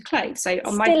came to clothes. So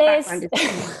on my background is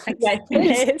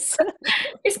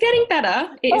it's getting better.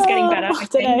 It is getting better. I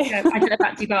think. I don't know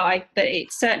about Dubai, but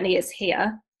it certainly is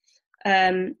here.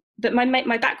 But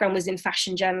my background was in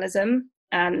fashion journalism,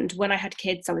 and when I had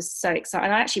kids, I was so excited.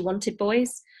 And I actually wanted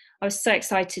boys. I was so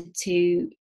excited to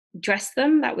dress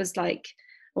them. That was like,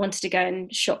 I wanted to go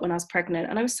and shop when I was pregnant,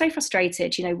 and I was so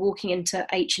frustrated, you know, walking into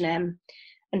H&M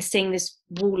and seeing this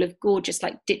wall of gorgeous,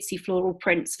 like, ditzy floral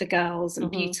prints for girls and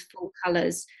beautiful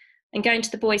colours, and going to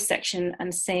the boys section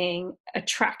and seeing a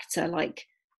tractor, like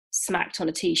smacked on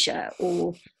a t-shirt,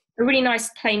 or a really nice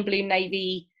plain blue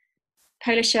navy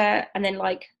polo shirt and then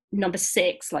like number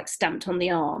 6 like stamped on the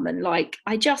arm, and like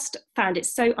I just found it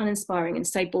so uninspiring and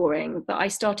so boring that I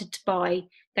started to buy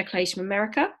their clothes from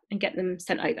America and get them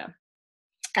sent over,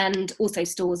 and also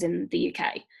stores in the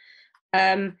UK.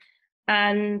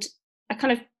 And I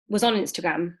kind of was on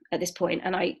Instagram at this point,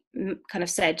 and I kind of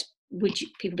said, would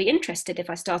people be interested if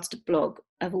I started a blog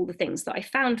of all the things that I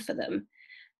found for them?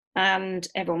 And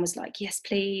everyone was like, yes,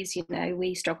 please, you know,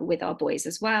 we struggle with our boys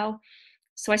as well.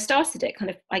 So I started it kind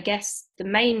of, I guess the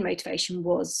main motivation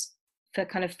was for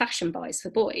kind of fashion buys for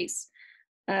boys.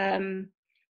 And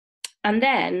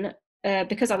then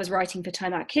because I was writing for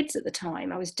Time Out Kids at the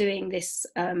time, I was doing this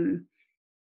kind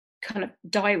of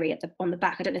diary on the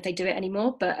back. I don't know if they do it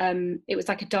anymore, but it was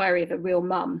like a diary of a real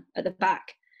mum at the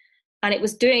back. And it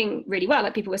was doing really well.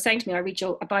 Like people were saying to me,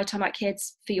 I buy Time Out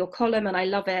Kids for your column and I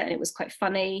love it. And it was quite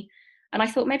funny. And I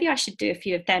thought maybe I should do a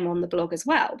few of them on the blog as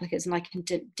well, because then I can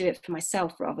do it for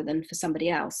myself rather than for somebody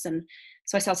else. And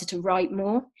so I started to write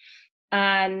more.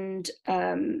 And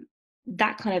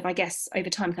that kind of, I guess, over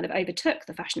time kind of overtook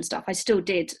the fashion stuff. I still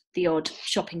did the odd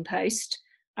shopping post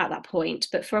at that point,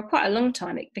 but for quite a long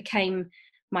time, it became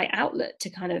my outlet to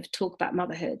kind of talk about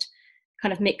motherhood,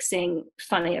 kind of mixing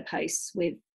funnier posts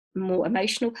with more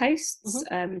emotional posts,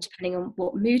 depending on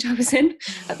what mood I was in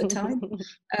at the time.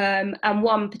 And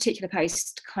one particular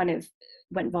post kind of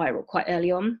went viral quite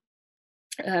early on,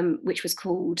 which was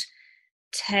called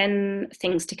 10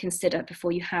 Things to Consider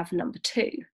Before You Have Number 2.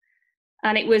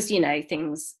 And it was, you know,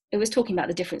 it was talking about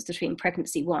the difference between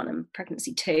pregnancy 1 and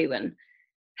pregnancy 2 and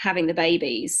having the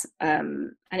babies.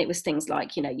 And it was things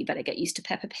like, you know, you better get used to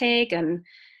Peppa Pig and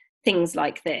things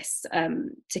like this,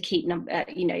 to keep,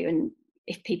 you know, and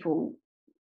if people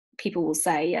will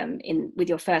say with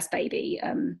your first baby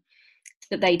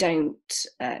that they don't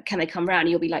can they come round,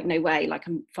 you'll be like, no way, like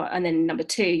and then number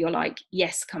 2 you're like,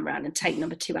 yes, come round and take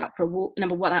number 1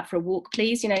 out for a walk,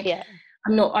 please, you know. Yeah.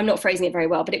 I'm not phrasing it very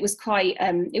well, but it was quite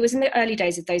it was in the early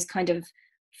days of those kind of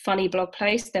funny blog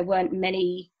posts. There weren't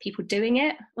many people doing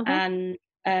it, and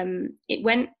it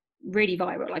went really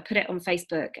viral. I put it on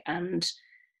Facebook, and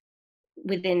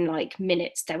within like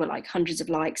minutes there were like hundreds of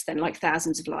likes, then like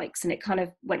thousands of likes, and it kind of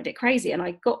went a bit crazy, and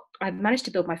I managed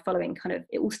to build my following. Kind of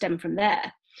it all stemmed from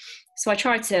there. So I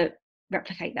tried to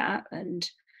replicate that, and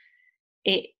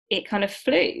it kind of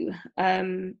flew,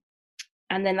 and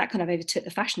then that kind of overtook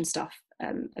the fashion stuff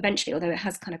eventually, although it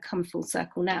has kind of come full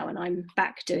circle now, and I'm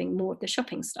back doing more of the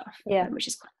shopping stuff, which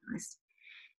is quite nice.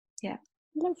 Yeah,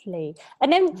 lovely.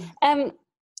 And then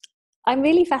I'm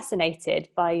really fascinated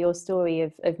by your story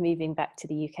of moving back to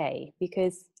the UK,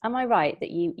 because am I right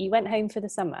that you went home for the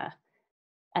summer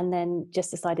and then just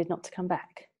decided not to come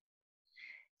back?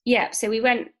 Yeah, so we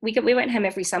went home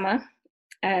every summer.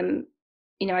 You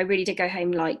know, I really did go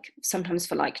home like sometimes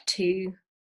for like 2-3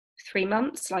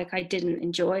 months. Like I didn't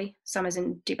enjoy summers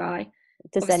in Dubai.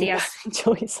 Does anyone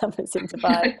enjoy summers in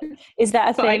Dubai? Is that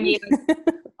a thing?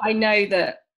 I know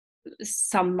that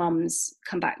some mums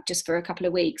come back just for a couple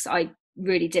of weeks. I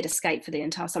really did escape for the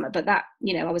entire summer, but that,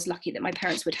 you know, I was lucky that my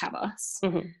parents would have us.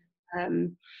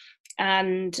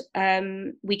 And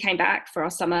we came back for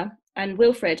our summer, and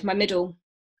Wilfred, my middle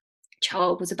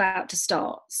child, was about to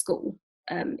start school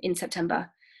in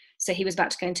September. So he was about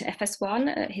to go into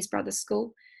FS1 at his brother's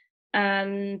school.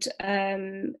 And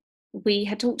we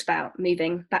had talked about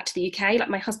moving back to the UK. Like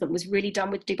my husband was really done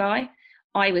with Dubai.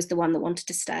 I was the one that wanted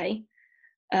to stay.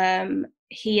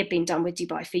 He had been done with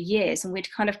Dubai for years, and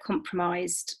we'd kind of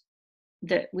compromised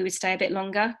that we would stay a bit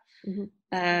longer.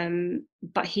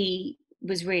 But he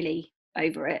was really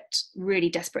over it, really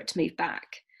desperate to move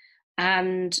back.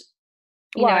 And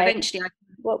you know, eventually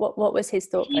what was his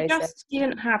thought process? He just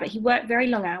didn't have it. He worked very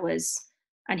long hours,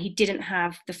 and he didn't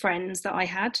have the friends that I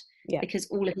had, because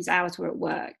all of his hours were at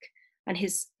work, and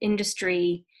his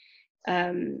industry,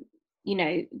 you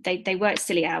know, they work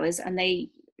silly hours, and they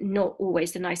not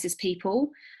always the nicest people.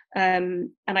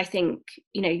 And I think,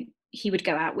 you know, he would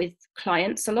go out with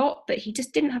clients a lot, but he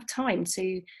just didn't have time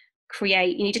to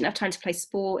create, you know, he didn't have time to play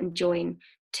sport and join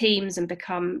teams and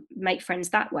make friends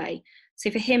that way. So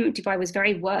for him, Dubai was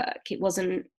very work. It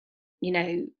wasn't, you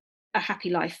know, a happy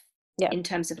life in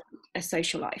terms of a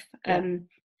social life.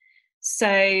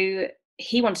 So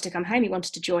he wanted to come home. He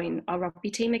wanted to join our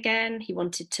rugby team again. He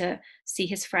wanted to see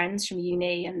his friends from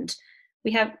uni, and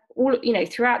we have all, you know,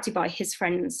 throughout Dubai, his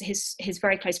friends, his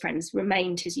very close friends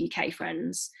remained his UK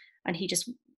friends, and he just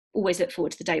always looked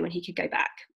forward to the day when he could go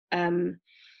back.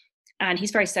 And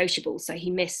he's very sociable, so he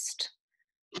missed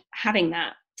having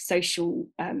that social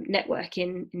network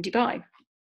in Dubai.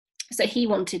 So he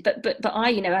wanted, but I,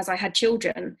 you know, as I had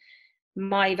children,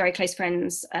 my very close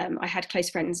friends, I had close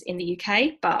friends in the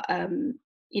UK, but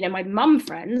you know, my mum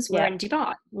friends were in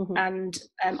Dubai, and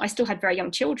I still had very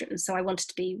young children, so I wanted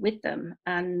to be with them,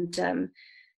 and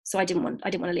so I didn't want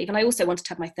to leave, and I also wanted to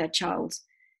have my third child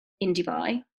in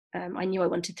Dubai. I knew I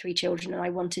wanted 3 children, and I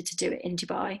wanted to do it in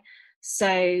Dubai,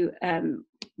 so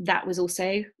that was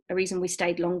also a reason we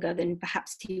stayed longer than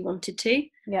perhaps he wanted to.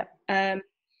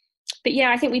 But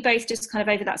yeah, I think we both just kind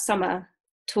of over that summer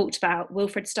talked about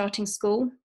Wilfred starting school,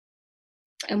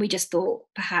 and we just thought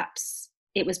perhaps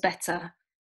it was better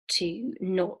to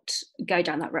not go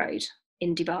down that road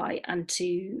in Dubai, and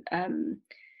to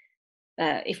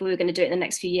if we were going to do it in the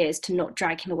next few years, to not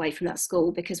drag him away from that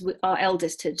school, because our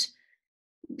eldest had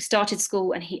started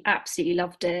school and he absolutely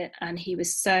loved it, and he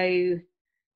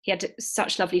had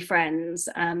such lovely friends,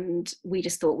 and we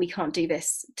just thought we can't do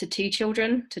this to 2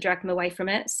 children, to drag them away from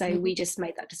it. So we just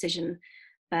made that decision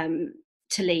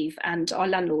to leave, and our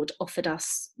landlord offered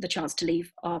us the chance to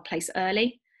leave our place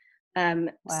early.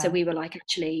 So we were like,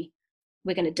 actually,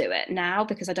 we're going to do it now,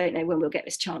 because I don't know when we'll get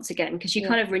this chance again, because you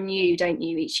kind of renew, don't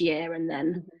you, each year, and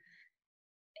then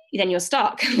you're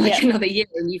stuck like another year,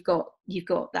 and you've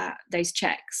got those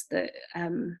checks that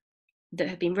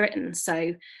have been written.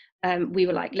 So we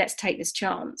were like, let's take this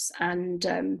chance.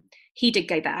 And he did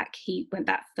go back. He went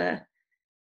back for,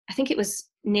 I think it was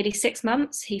nearly 6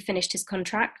 months. He finished his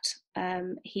contract.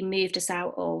 He moved us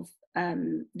out of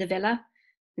the villa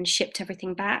and shipped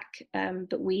everything back.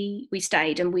 But we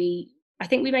stayed, and I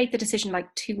think we made the decision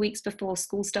like 2 weeks before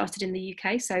school started in the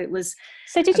UK. So it was.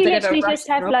 So did you literally just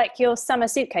have like your summer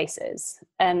suitcases,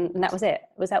 and that was it?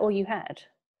 Was that all you had?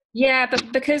 Yeah,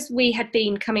 but because we had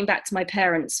been coming back to my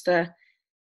parents for,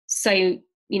 so,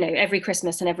 you know, every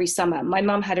Christmas and every summer, my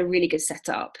mum had a really good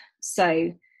setup.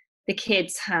 So the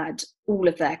kids had all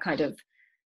of their kind of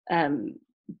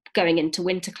going into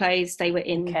winter clothes. They were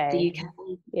in the UK,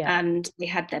 and they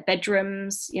had their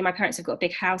bedrooms. You know, my parents have got a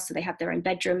big house, so they had their own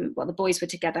bedroom. Well, the boys were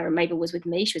together, and Mabel was with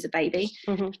me. She was a baby.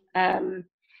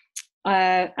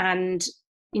 And,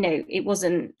 you know, it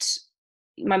wasn't,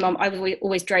 my mum, I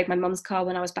always drove my mum's car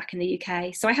when I was back in the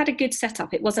UK. So I had a good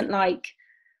setup. It wasn't like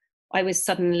I was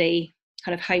suddenly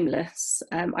kind of homeless.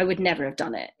 I would never have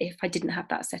done it if I didn't have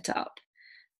that set up.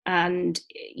 And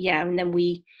and then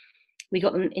we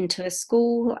got them into a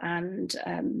school, and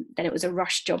then it was a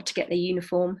rush job to get their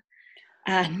uniform.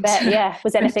 And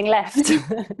was anything left?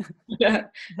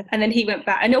 And then he went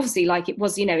back, and obviously, like, it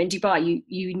was, you know, in Dubai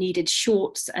you needed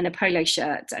shorts and a polo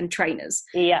shirt and trainers.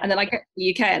 And then I get to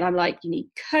the UK, and I'm like, you need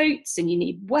coats, and you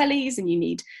need wellies, and you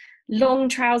need long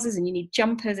trousers, and you need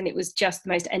jumpers, and it was just the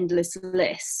most endless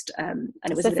list. And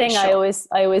it was the thing I always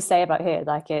say about here,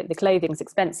 like, the clothing's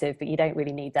expensive, but you don't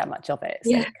really need that much of it.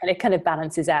 So it kind of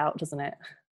balances out, doesn't it?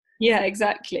 Yeah,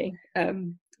 exactly. I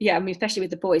mean, especially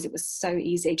with the boys, it was so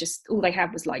easy. Just all they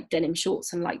had was like denim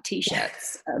shorts and like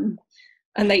t-shirts.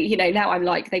 And they, you know, now I'm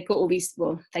like, they've got all these,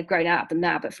 well, they've grown out of them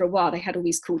now, but for a while they had all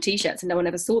these cool t-shirts, and no one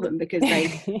ever saw them because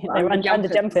they were under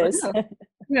jumpers.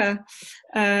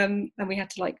 And we had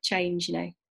to like change,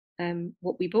 you know,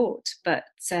 what we bought. But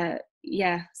so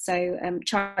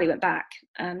Charlie went back,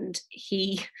 and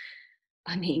he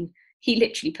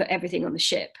literally put everything on the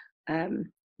ship,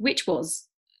 which was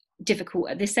difficult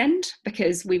at this end,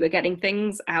 because we were getting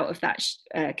things out of that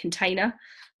container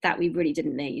that we really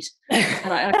didn't need.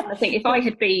 And I think if I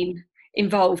had been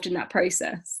involved in that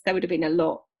process, there would have been a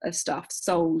lot of stuff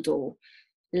sold or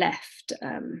left,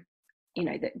 you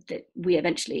know, that we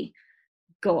eventually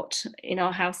got in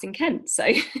our house in Kent. So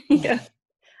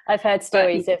I've heard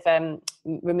stories of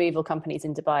removal companies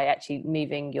in Dubai actually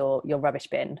moving your rubbish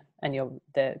bin and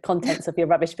the contents of your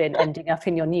rubbish bin ending up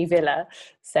in your new villa.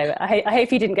 So I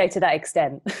hope you didn't go to that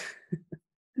extent.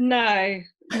 No,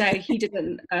 he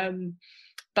didn't.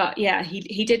 But yeah,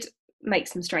 he did make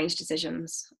some strange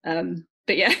decisions.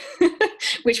 But yeah,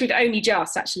 which we've only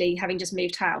just actually, having just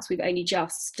moved house, we've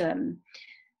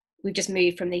just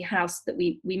moved from the house that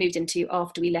we moved into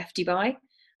after we left Dubai.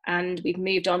 And we've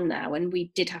moved on now, and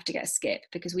we did have to get a skip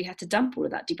because we had to dump all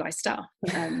of that Dubai stuff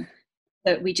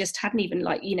that we just hadn't even,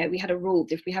 like, you know, we had a rule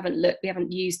that if we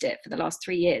haven't used it for the last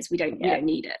 3 years, we don't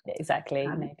need it. Exactly.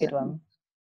 Good one.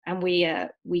 And we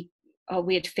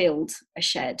had filled a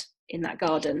shed in that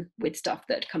garden with stuff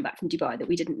that had come back from Dubai that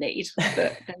we didn't need, but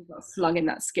then got slung in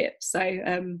that skip. So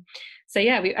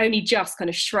yeah, we only just kind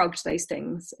of shrugged those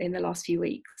things in the last few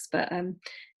weeks. But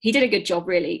he did a good job,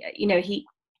 really. You know,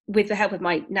 with the help of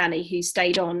my nanny, who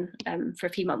stayed on for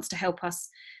a few months to help us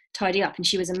tidy up, and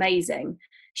she was amazing.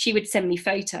 she would send me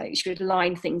photos. She would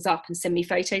line things up and send me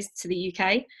photos to the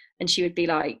UK. And she would be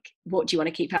like, what do you want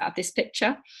to keep out of this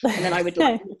picture? And then I would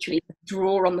like literally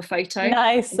draw on the photo.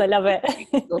 Nice, I love it.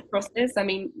 Crosses. I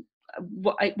mean,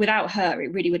 without her,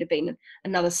 it really would have been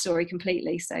another story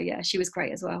completely. So yeah, she was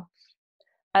great as well.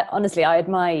 Honestly, I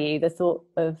admire you. The thought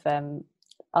of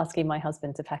asking my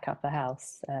husband to pack up the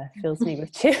house fills me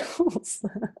with chills.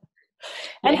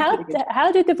 And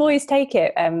how did the boys take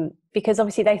it? Because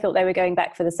obviously they thought they were going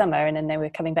back for the summer, and then they were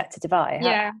coming back to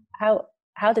Dubai.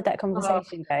 How did that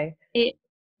conversation go?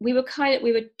 We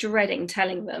were dreading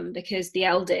telling them, because the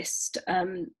eldest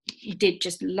did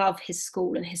just love his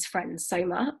school and his friends so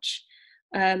much,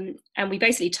 and we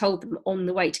basically told them on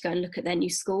the way to go and look at their new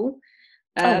school.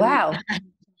 Oh wow!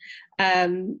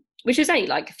 Which was only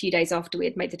like a few days after we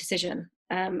had made the decision.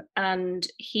 And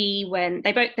he went.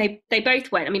 They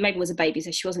both went. I mean, Mabel was a baby,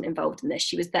 so she wasn't involved in this.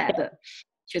 She was there, but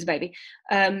she was a baby.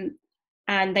 And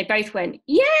they both went,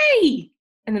 "Yay!"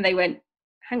 And then they went,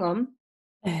 "Hang on."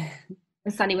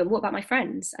 And Sandy went, "What about my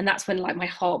friends?" And that's when like my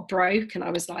heart broke, and I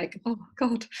was like, "Oh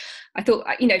God!" I thought,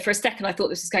 for a second, I thought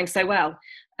this was going so well.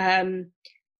 And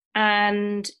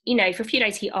for a few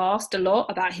days, he asked a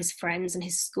lot about his friends and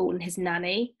his school and his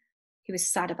nanny. He was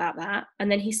sad about that.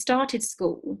 And then he started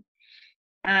school,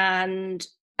 and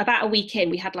about a week in,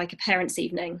 we had like a parents'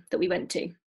 evening that we went to.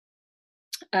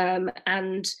 And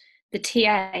the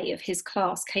TA of his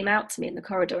class came out to me in the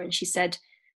corridor, and she said,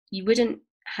 "You wouldn't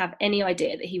have any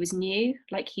idea that he was new.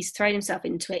 Like, he's thrown himself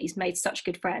into it. He's made such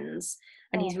good friends,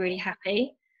 and he's really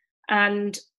happy."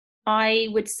 And I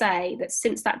would say that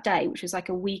since that day, which was like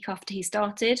a week after he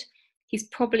started, he's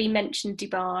probably mentioned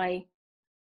Dubai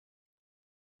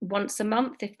once a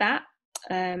month, if that.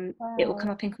 It will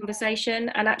come up in conversation.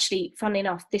 And actually, funnily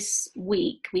enough, this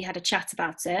week we had a chat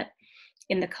about it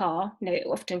in the car. It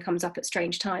often comes up at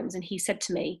strange times, and he said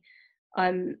to me,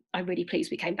 "I'm really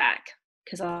pleased we came back,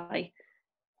 because I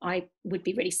would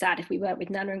be really sad if we weren't with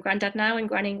Nana and Grandad now, and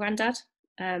Granny and Grandad."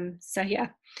 So yeah,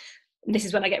 this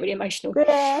is when I get really emotional.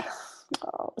 Yeah.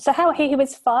 So how he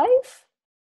was 5?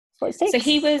 What, 6? So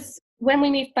he was, when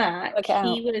we moved back,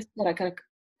 he was, I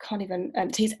can't even,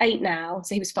 so he's 8 now,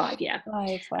 so he was 5, yeah.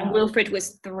 5, wow. And Wilfred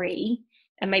was 3,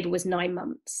 and Mabel was 9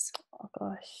 months. Oh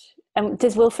gosh. And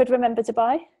does Wilfred remember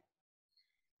Dubai?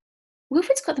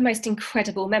 Wilfred's got the most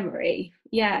incredible memory.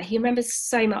 Yeah, he remembers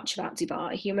so much about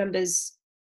Dubai. He remembers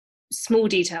small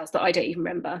details that I don't even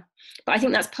remember. But I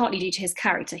think that's partly due to his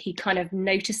character. He kind of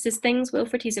notices things.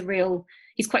 Wilfred, he's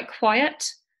quite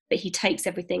quiet, but he takes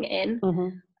everything in.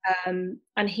 Mm-hmm.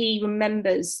 And he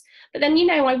remembers. But then,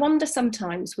 I wonder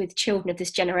sometimes with children of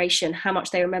this generation how much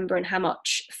they remember and how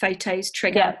much photos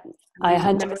trigger. Yeah, I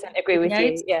 100% agree with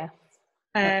you. Yeah.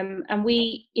 And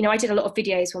we, I did a lot of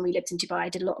videos when we lived in Dubai. I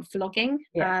did a lot of vlogging.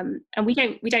 Yeah. And we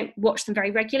don't watch them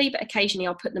very regularly, but occasionally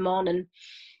I'll put them on. And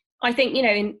I think,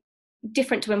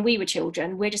 different to when we were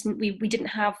children, we didn't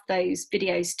have those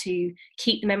videos to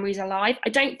keep the memories alive. I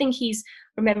don't think he's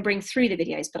remembering through the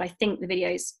videos, but I think the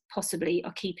videos possibly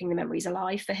are keeping the memories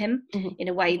alive for him in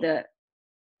a way that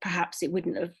perhaps it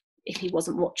wouldn't have if he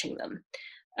wasn't watching them.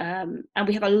 And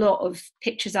we have a lot of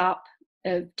pictures up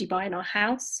of Dubai in our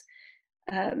house,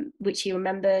 which he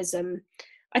remembers.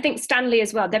 I think Stanley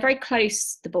as well. They're very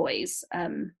close, the boys.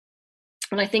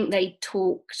 And I think they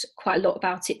talked quite a lot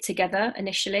about it together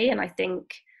initially. And I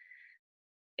think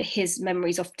his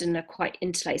memories often are quite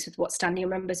interlaced with what Stanley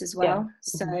remembers as well.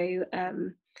 Yeah.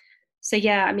 So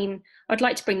yeah, I mean, I'd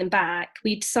like to bring them back.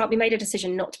 We made a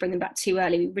decision not to bring them back too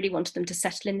early. We really wanted them to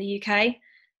settle in the UK.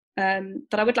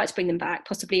 But I would like to bring them back,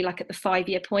 possibly like at the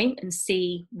 5-year point, and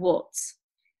see what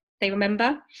they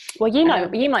remember. Well, you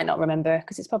might not remember,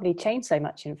 because it's probably changed so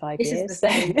much in 5 years. Is the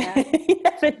thing, yeah.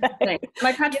 And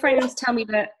I've had friends tell me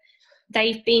that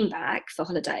they've been back for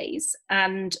holidays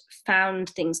and found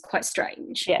things quite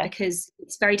strange, because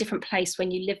it's a very different place when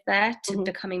you live there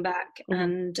to coming back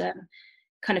and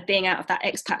kind of being out of that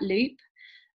expat loop.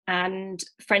 And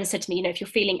friends said to me, if you're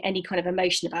feeling any kind of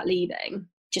emotion about leaving,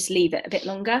 just leave it a bit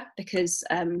longer, because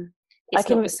it's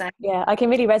not the same. Yeah, I can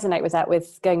really resonate with that,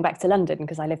 with going back to London,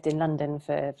 because I lived in London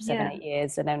for 7-8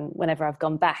 years, and then whenever I've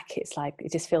gone back, it's like,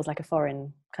 it just feels like a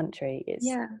foreign country. It's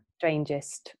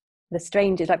the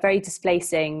strangest, like very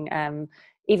displacing.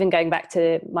 Even going back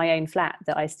to my own flat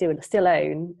that I still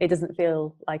own, it doesn't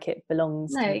feel like it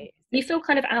belongs to me. You feel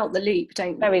kind of out the loop,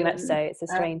 don't you? Very much so. It's a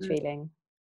strange feeling.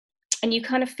 And you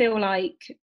kind of feel like,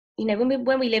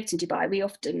 when we lived in Dubai, we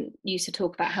often used to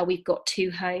talk about how we've got 2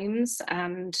 homes,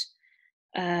 and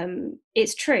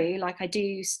it's true. Like, I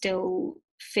do still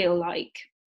feel like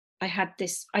I had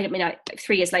this,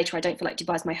 3 years later, I don't feel like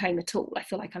Dubai's my home at all. I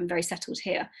feel like I'm very settled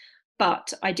here.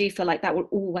 but I do feel like that will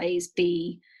always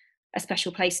be a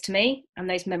special place to me, and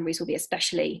those memories will be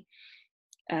especially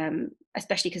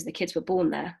because the kids were born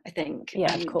there, I think.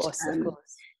 Yeah, and, of course.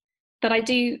 but I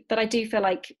do feel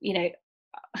like, you know,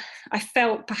 I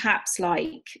felt perhaps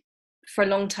like for a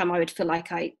long time I would feel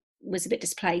like I was a bit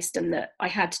displaced and that I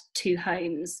had two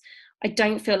homes. I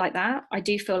don't feel like that. I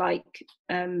do feel like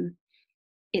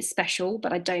it's special,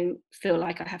 but I don't feel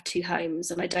like I have two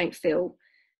homes, and I don't feel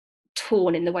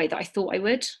torn in the way that I thought I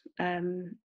would.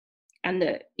 And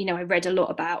that, you know, I read a lot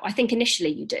about, I think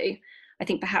initially you do. I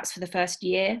think perhaps for the first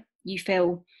year you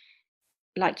feel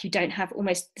like you don't have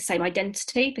almost the same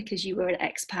identity because you were an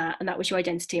expat and that was your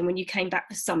identity. And when you came back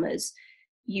for summers,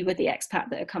 you were the expat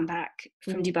that had come back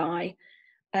from Dubai.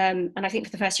 And I think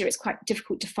for the first year, it's quite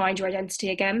difficult to find your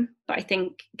identity again. But I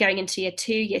think going into year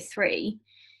 2, year 3,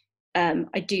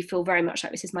 I do feel very much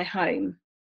like this is my home.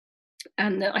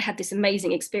 And that I had this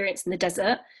amazing experience in the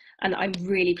desert, and I'm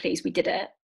really pleased we did it.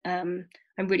 I'm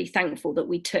really thankful that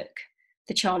we took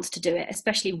the chance to do it,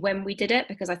 especially when we did it,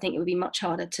 because I think it would be much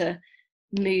harder to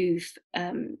move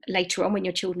later on when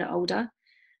your children are older.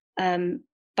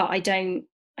 But I don't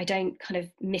kind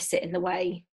of miss it in the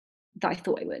way that I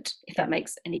thought I would, if that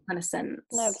makes any kind of sense.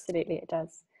 No, absolutely it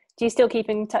does. Do you still keep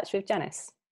in touch with Janice?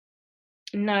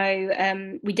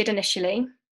 No, we did initially.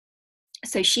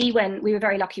 So we were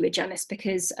very lucky with Janice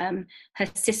because her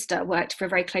sister worked for a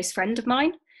very close friend of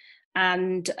mine.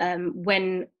 And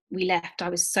when we left, I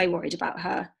was so worried about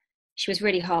her. She was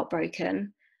really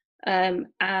heartbroken.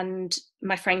 And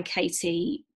my friend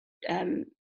Katie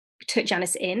took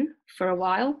Janice in for a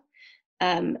while.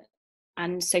 And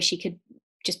so she could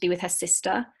just be with her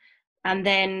sister, and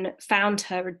then found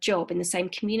her a job in the same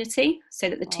community so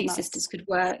that the two sisters could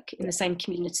work in the same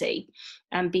community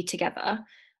and be together.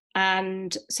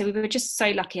 And so we were just so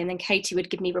lucky. And then Katie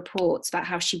would give me reports about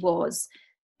how she was.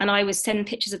 And I would send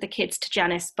pictures of the kids to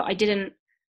Janice, but I didn't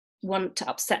want to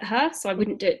upset her, so I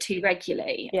wouldn't do it too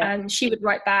regularly. And she would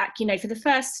write back, you know, for the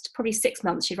first probably 6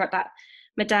 months, she'd write back,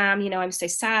 "Madame, you know, I'm so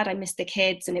sad, I miss the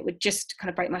kids," and it would just kind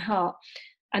of break my heart.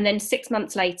 And then 6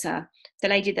 months later, the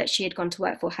lady that she had gone to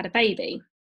work for had a baby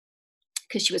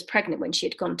because she was pregnant when she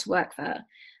had gone to work for her.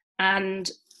 And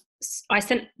I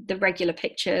sent the regular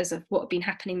pictures of what had been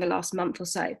happening the last month or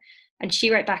so. And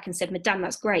she wrote back and said, "Madame,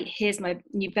 that's great. Here's my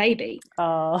new baby."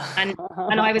 And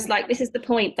I was like, this is the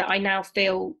point that I now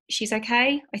feel she's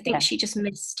okay. I think she just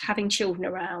missed having children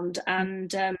around.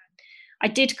 And I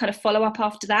did kind of follow up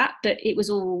after that, but it was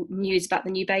all news about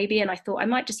the new baby. And I thought I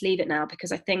might just leave it now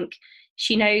because I think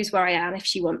she knows where I am if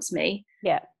she wants me.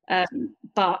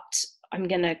 But I'm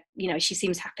going to, you know, she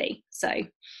seems happy. So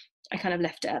I kind of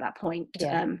left it at that point.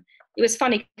 It was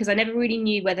funny because I never really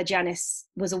knew whether Janice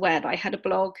was aware that I had a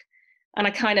blog. And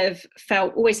I kind of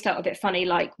always felt a bit funny,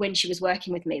 like when she was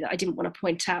working with me, that I didn't want to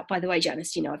point out, "By the way,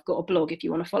 Janice, you know, I've got a blog if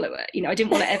you want to follow it." You know, I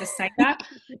didn't want to ever say that.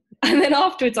 And then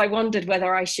afterwards, I wondered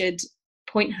whether I should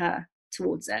point her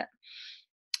towards it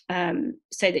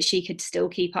so that she could still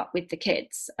keep up with the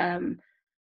kids.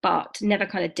 But never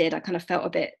kind of did. I kind of felt a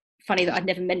bit funny that I'd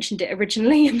never mentioned it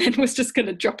originally and then was just going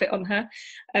to drop it on her.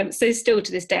 So still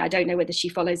to this day, I don't know whether she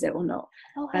follows it or not.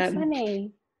 Oh, how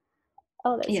funny.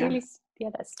 Oh, that's really... Yeah,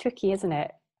 that's tricky, isn't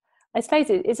it? I suppose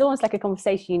it's almost like a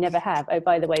conversation you never have. "Oh,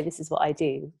 by the way, this is what I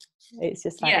do." It's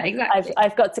just like, exactly.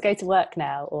 I've got to go to work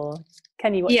now, or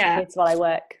can you watch the kids while I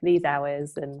work these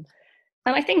hours? And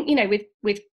I think, you know,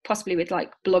 with possibly with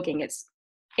like blogging,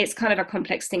 it's kind of a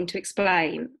complex thing to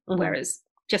explain. Whereas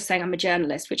just saying I'm a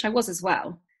journalist, which I was as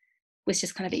well, was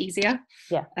just kind of easier.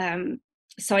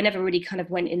 So I never really kind of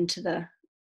went into the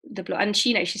blog. And she,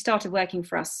 you know, she started working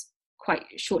for us quite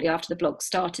shortly after the blog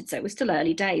started, so it was still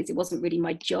early days. It wasn't really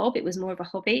my job, it was more of a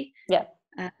hobby.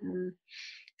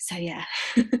 So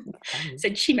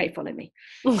so she may follow me.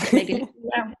 Maybe.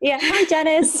 Hi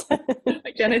Janice.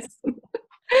 Hi Janice.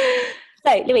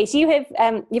 So Louise, you have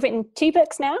you've written 2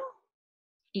 books now.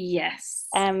 Yes.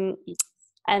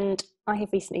 And I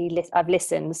have recently I've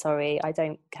listened. Sorry, I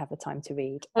don't have the time to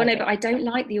read. Oh no, but I don't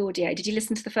like the audio. Did you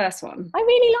listen to the first one? I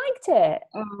really liked it.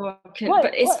 Oh,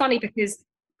 but it's funny because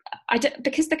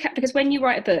because when you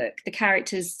write a book, the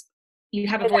characters, you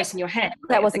have a voice in your head.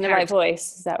 That wasn't the right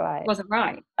voice. Is that right? It wasn't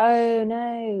right. Oh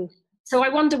no. So I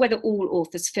wonder whether all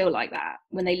authors feel like that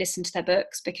when they listen to their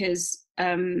books, because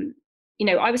you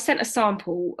know, I was sent a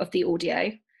sample of the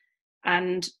audio,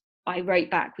 and I wrote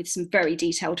back with some very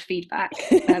detailed feedback.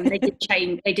 They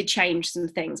did change some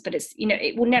things, but it's, you know,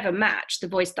 it will never match the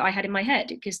voice that I had in my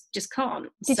head. It just can't.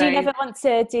 Did you never want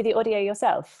to do the audio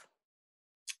yourself?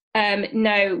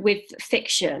 No, with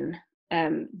fiction,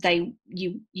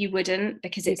 you wouldn't,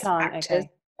 because it's actors. Okay.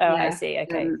 Oh, I see.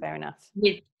 Okay, fair enough.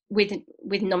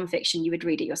 with non-fiction, you would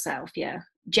read it yourself,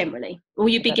 generally, or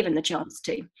you'd be given the chance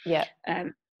to.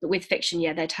 But with fiction,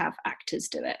 they'd have actors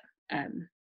do it.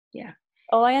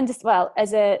 Oh, I understand. Well,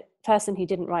 as a person who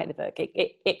didn't write the book,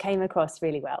 it came across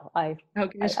really well. I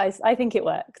think it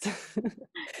worked.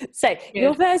 So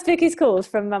your first book is called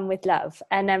From Mum with Love,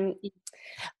 and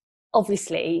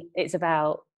obviously it's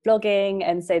about blogging,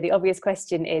 and so the obvious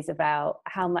question is about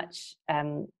how much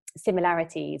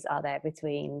similarities are there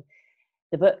between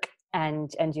the book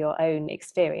and your own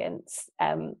experience.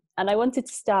 And I wanted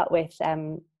to start with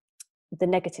the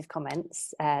negative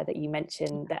comments that you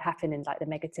mentioned that happen in like the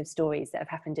negative stories that have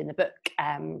happened in the book.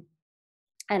 And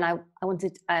I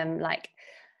wanted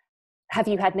have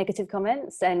you had negative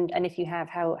comments? And if you have,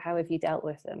 how have you dealt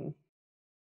with them?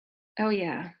 Oh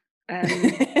yeah.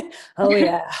 Oh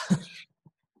yeah.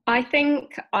 I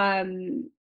think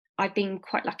I've been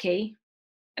quite lucky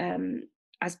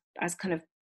as kind of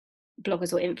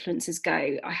bloggers or influencers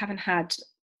go. I haven't had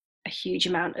a huge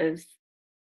amount of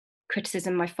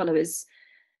criticism. My followers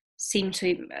seem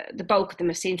to, the bulk of them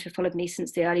have seemed to have followed me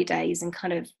since the early days, and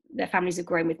kind of their families have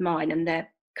grown with mine, and they're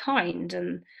kind,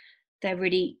 and they're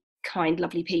really kind,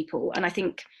 lovely people. And I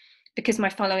think because my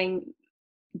following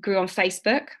grew on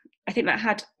Facebook, I think that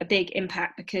had a big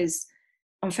impact, because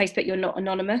on Facebook you're not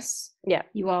anonymous.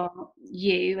 You are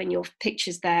you, and your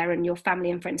picture's there, and your family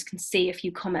and friends can see if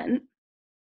you comment.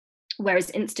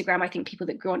 Whereas Instagram, I think people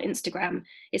that grew on Instagram,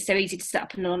 it's so easy to set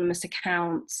up anonymous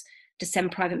accounts, to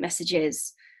send private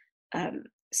messages.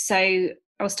 So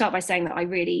I'll start by saying that I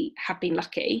really have been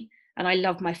lucky, and I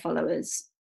love my followers,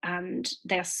 and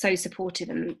they are so supportive,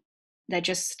 and they're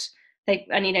just,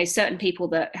 certain people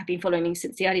that have been following me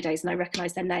since the early days, and I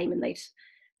recognise their name, and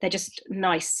they're just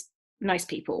nice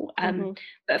people. But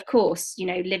of course,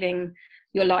 living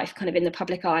your life kind of in the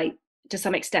public eye, to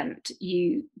some extent,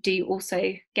 you do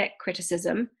also get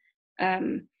criticism,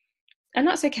 and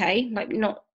that's okay. Like,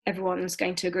 not everyone's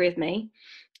going to agree with me,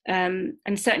 and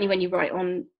certainly when you write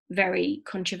on very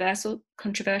controversial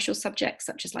subjects,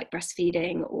 such as like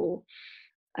breastfeeding, or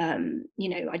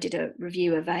I did a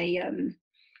review of a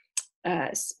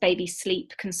baby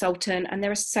sleep consultant, and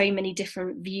there are so many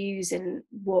different views in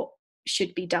what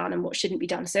should be done and what shouldn't be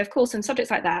done. So of course, on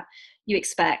subjects like that, you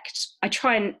expect, I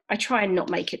try and not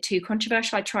make it too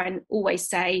controversial. I try and always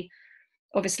say,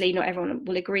 obviously not everyone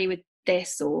will agree with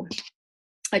this, or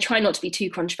I try not to be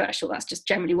too controversial. That's just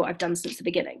generally what I've done since the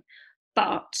beginning.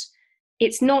 But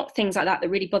it's not things like that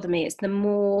really bother me. It's the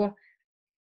more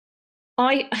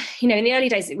in the early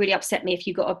days, it really upset me if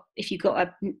you got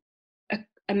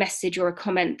a message or a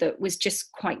comment that was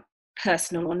just quite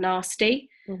personal or nasty.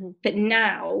 But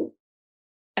now,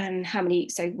 and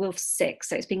Wolf's 6,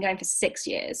 so it's been going for 6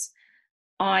 years,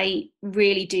 I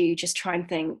really do just try and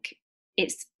think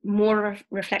it's more a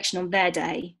reflection on their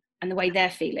day and the way they're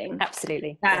feeling.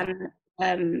 Absolutely.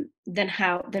 Than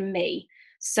me.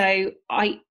 So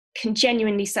I can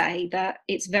genuinely say that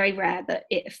it's very rare that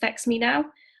it affects me now.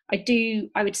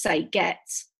 I would say, get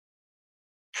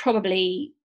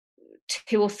probably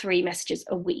 2 or 3 messages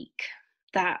a week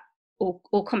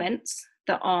or comments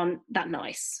that aren't that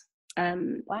nice,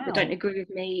 that don't agree with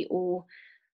me, or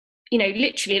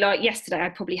literally, like yesterday I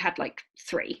probably had like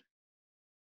 3,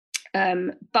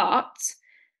 but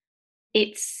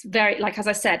it's very, like, as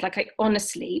I said, like, I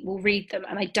honestly will read them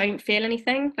and I don't feel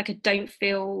anything. Like, I don't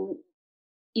feel,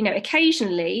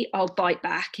 occasionally I'll bite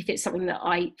back if it's something that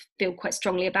I feel quite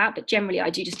strongly about, but generally I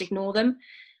do just ignore them.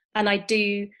 And I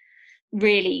do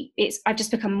really, I've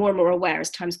just become more and more aware as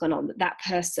time's gone on that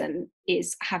person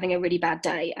is having a really bad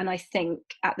day. And I think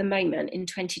at the moment in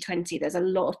 2020, there's a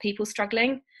lot of people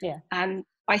struggling. And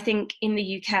I think in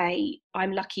the UK,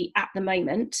 I'm lucky at the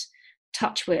moment,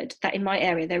 touch wood, that in my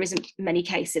area there isn't many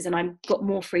cases, and I've got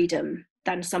more freedom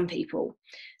than some people.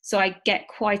 So I get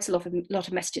quite a lot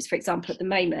of messages. For example, at the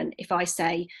moment, if I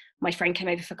say my friend came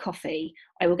over for coffee,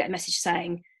 I will get a message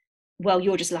saying, well,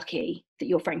 you're just lucky that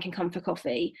your friend can come for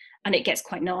coffee, and it gets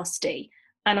quite nasty.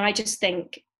 And I just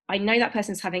think, I know that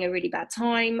person's having a really bad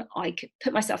time. I could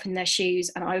put myself in their shoes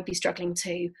and I would be struggling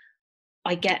too.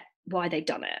 I get why they've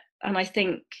done it. And I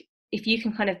think if you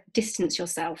can kind of distance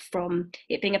yourself from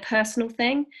it being a personal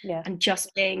thing, and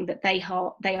just being that they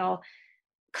are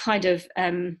kind of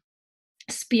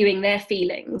spewing their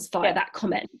feelings via that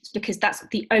comment, because that's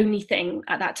the only thing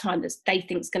at that time that they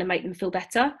think is going to make them feel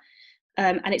better.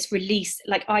 And it's released,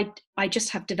 like, I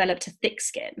just have developed a thick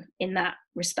skin in that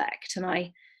respect. And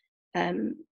I,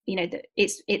 that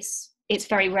it's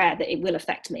very rare that it will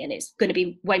affect me, and it's going to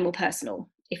be way more personal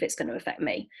if it's going to affect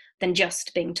me than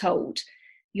just being told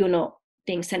you're not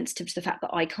being sensitive to the fact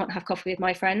that I can't have coffee with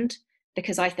my friend.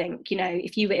 because I think, you know,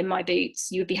 if you were in my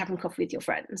boots, you would be having coffee with your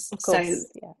friends. Of course,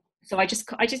 yeah. So I just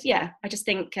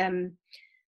think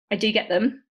I do get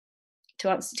them.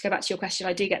 To go back to your question,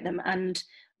 I do get them, and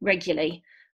regularly,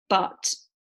 but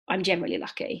I'm generally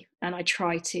lucky, and I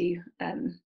try to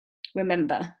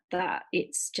remember that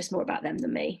it's just more about them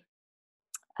than me.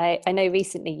 I know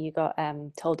recently you got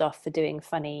told off for doing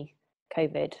funny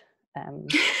COVID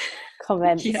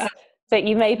comments, Yeah. but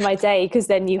you made my day, because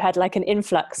then you had like an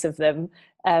influx of them,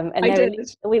 and I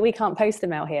did. we can't post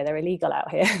them out here, they're illegal out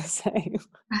here. So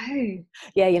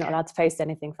yeah, you're not allowed to post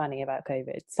anything funny about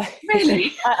COVID. So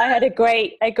really? I had a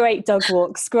great dog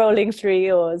walk, scrolling through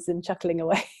yours and chuckling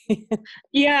away.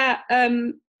 Yeah.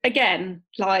 Again,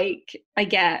 like, I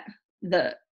get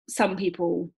that some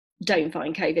people don't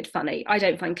find COVID funny. I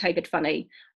don't find COVID funny,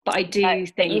 but I do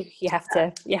think you have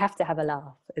to have a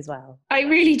laugh as well. I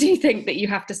really do think that you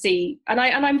have to see, and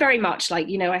I'm very much like,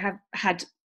 you know, I have had,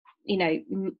 you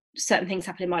know, certain things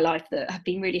happen in my life that have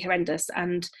been really horrendous,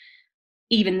 and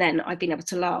even then I've been able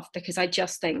to laugh, because I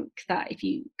just think that if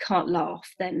you can't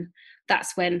laugh, then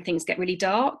that's when things get really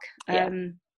dark. Yeah.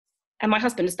 And my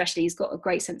husband especially, he's got a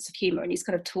great sense of humour, and he's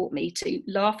kind of taught me to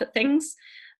laugh at things.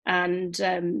 And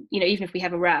you know, even if we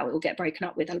have a row, it will get broken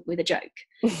up with a joke,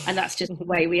 and that's just the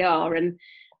way we are. And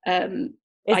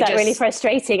is that really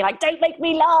frustrating? Like, don't make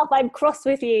me laugh, I'm cross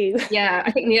with you. Yeah,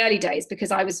 I think in the early days, because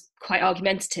I was quite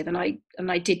argumentative, and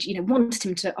I did, you know, wanted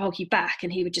him to argue back,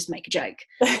 and he would just make a joke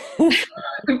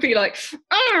and be like,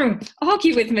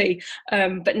 argue with me.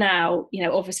 But now, you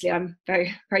know, obviously I'm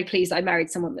very, very pleased I married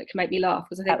someone that can make me laugh,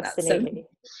 because I think absolutely,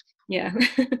 yeah.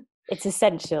 It's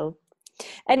essential.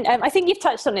 And I think you've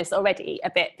touched on this already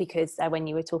a bit, because when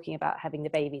you were talking about having the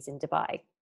babies in Dubai,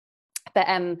 but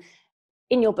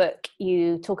in your book,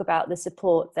 you talk about the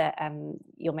support that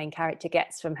your main character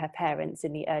gets from her parents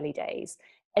in the early days.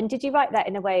 And did you write that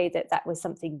in a way that was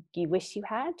something you wish you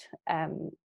had?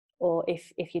 Or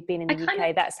if you'd been in the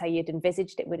UK, that's how you'd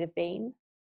envisaged it would have been?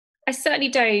 I certainly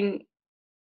don't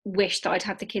wish that I'd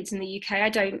had the kids in the UK. I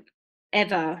don't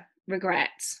ever regret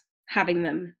having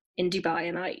them in Dubai.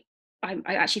 And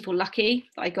I actually feel lucky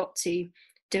that I got to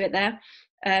do it there.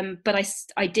 But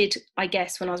I did, I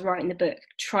guess, when I was writing the book,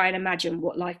 try and imagine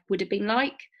what life would have been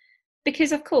like.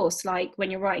 Because, of course, like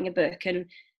when you're writing a book, and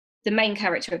the main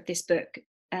character of this book,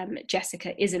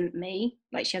 Jessica, isn't me.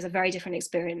 Like, she has a very different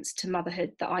experience to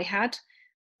motherhood that I had.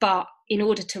 But in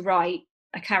order to write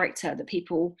a character that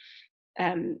people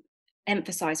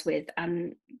emphasize with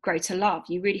and grow to love,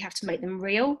 you really have to make them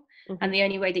real. Mm-hmm. And the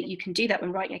only way that you can do that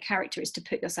when writing a character is to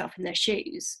put yourself in their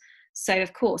shoes. So,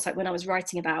 of course, like when I was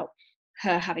writing about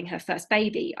her having her first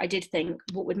baby, I did think,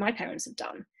 what would my parents have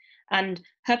done? And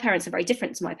her parents are very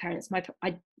different to my parents.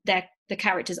 The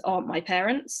characters aren't my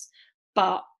parents,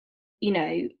 but, you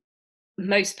know,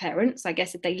 most parents, I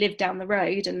guess, if they live down the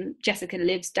road, and Jessica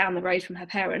lives down the road from her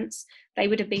parents, they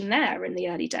would have been there in the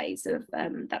early days of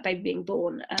that baby being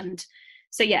born. And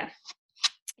so, yeah,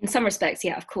 in some respects,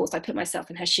 yeah, of course, I put myself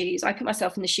in her shoes. I put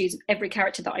myself in the shoes of every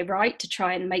character that I write to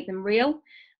try and make them real.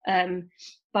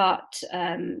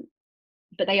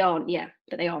 But they aren't, yeah,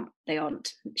 but they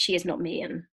aren't. She is not me,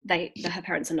 and her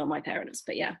parents are not my parents,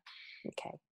 but yeah.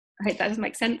 Okay. I hope that does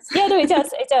make sense. Yeah, no, it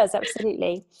does,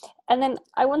 absolutely. And then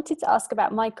I wanted to ask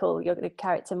about Michael, the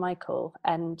character Michael,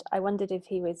 and I wondered if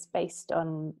he was based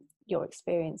on your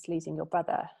experience losing your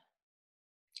brother.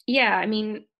 Yeah, I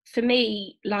mean, for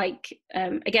me, like,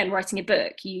 again, writing a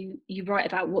book, you write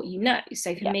about what you know.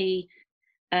 So for me,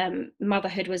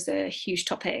 motherhood was a huge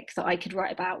topic that I could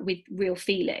write about with real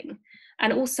feeling.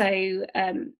 And also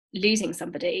losing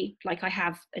somebody, like I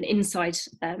have an inside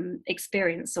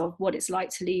experience of what it's like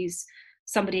to lose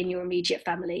somebody in your immediate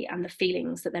family and the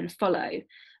feelings that then follow.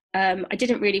 I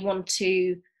didn't really want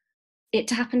it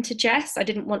to happen to Jess. I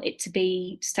didn't want it to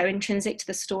be so intrinsic to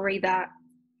the story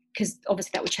because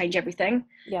obviously that would change everything.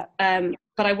 Yeah.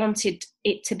 But I wanted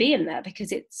it to be in there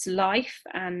because it's life,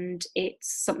 and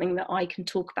it's something that I can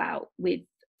talk about with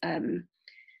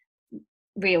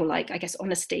real, like, I guess,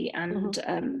 honesty. And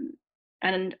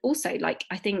and also, like,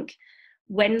 I think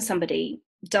when somebody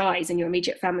dies in your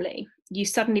immediate family, you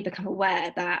suddenly become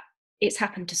aware that it's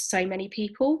happened to so many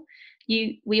people.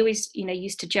 We always, you know,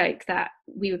 used to joke that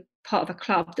we were part of a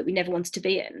club that we never wanted to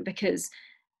be in, because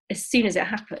as soon as it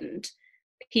happened,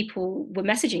 people were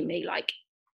messaging me like,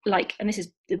 and this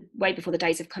is way before the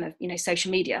days of kind of, you know,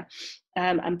 social media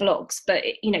and blogs, but,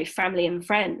 you know, family and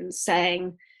friends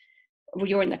saying, well,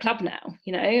 you're in the club now,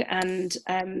 you know, and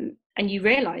you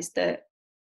realize that,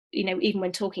 you know, even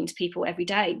when talking to people every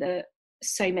day, that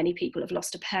so many people have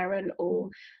lost a parent or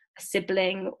a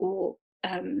sibling or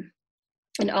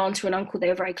an aunt or an uncle they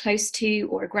were very close to,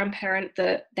 or a grandparent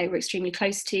that they were extremely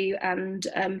close to, and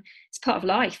it's part of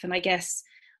life. And I guess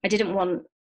I didn't want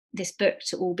this book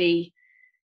to all be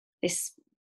this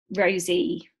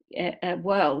rosy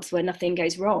world where nothing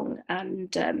goes wrong.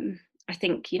 And I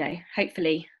think,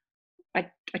 hopefully I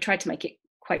tried to make it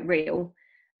quite real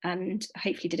and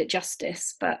hopefully did it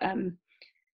justice. But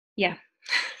yeah,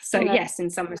 so yes, in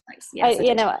some respects, yes.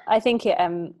 I think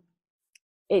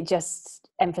it just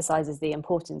emphasizes the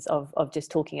importance of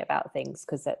just talking about things,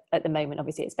 because at the moment,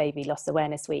 obviously, it's Baby Loss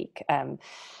Awareness Week.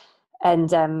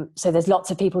 So there's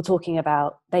lots of people talking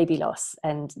about baby loss,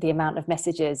 and the amount of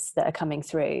messages that are coming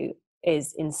through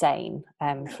is insane,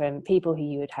 from people who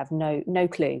you would have no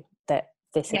clue that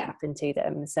this had happened to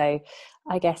them. So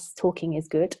I guess talking is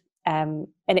good. And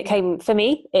it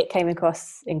came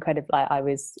across incredible. I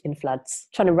was in floods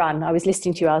trying to run. I was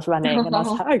listening to you, I was running, and I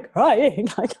was like, crying,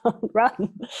 I can't run.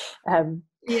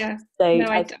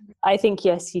 So I think,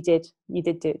 yes, you did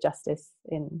do it justice.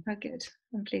 Oh, good.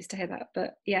 I'm pleased to hear that.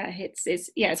 But it's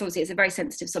obviously, it's a very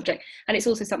sensitive subject, and it's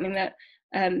also something that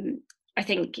I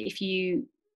think if you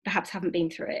perhaps haven't been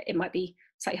through it, it might be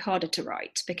slightly harder to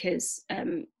write, because I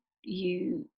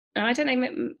don't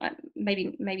know,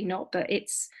 maybe not, but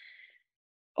it's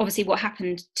obviously what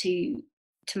happened to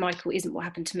Michael isn't what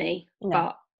happened to me. No.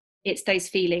 But it's those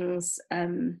feelings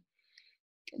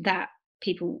that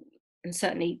people, and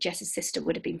certainly Jess's sister,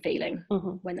 would have been feeling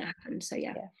when that happened. So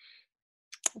yeah.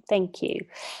 Thank you.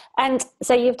 And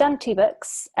so you've done 2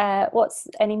 books. What's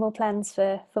any more plans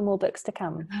for more books to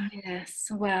come? Oh, yes.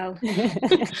 Well,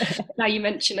 now you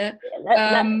mention it.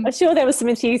 I'm sure there was some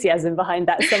enthusiasm behind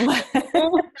that somewhere.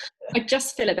 I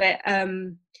just feel a bit.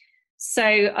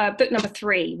 So book number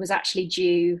 3 was actually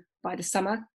due by the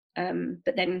summer,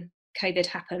 but then COVID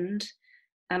happened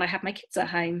and I had my kids at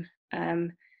home.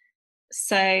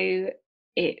 So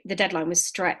the deadline was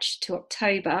stretched to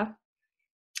October,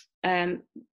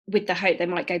 with the hope they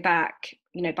might go back,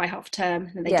 by half term,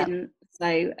 and they didn't.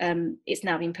 So it's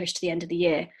now been pushed to the end of the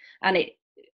year. And it,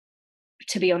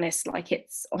 to be honest, like,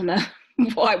 it's on a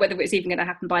whether it's even going to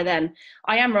happen by then.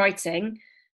 I am writing,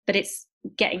 but it's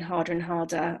getting harder and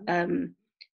harder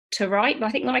to write. But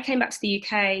I think when I came back to the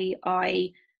UK,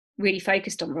 I really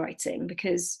focused on writing,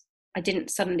 because I didn't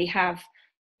suddenly have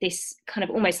this kind of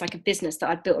almost like a business that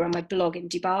I'd built around my blog in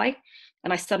Dubai,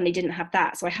 and I suddenly didn't have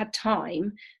that. So I had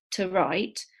time to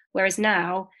write, whereas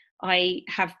now I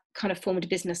have kind of formed a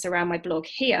business around my blog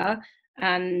here,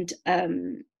 and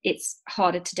it's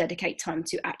harder to dedicate time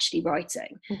to actually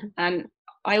writing. And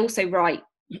I also write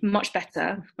much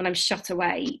better when I'm shut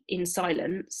away in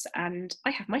silence, and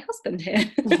I have my husband here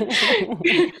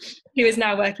who is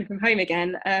now working from home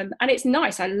again, and it's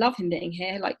nice. I love him being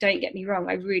here, like, don't get me wrong,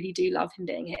 I really do love him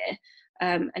being here,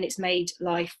 and it's made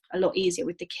life a lot easier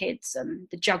with the kids and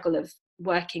the juggle of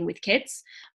working with kids.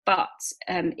 But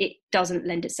it doesn't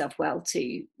lend itself well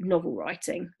to novel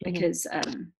writing, because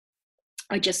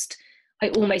I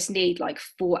almost need like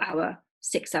 4-hour,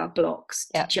 6-hour blocks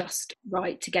to just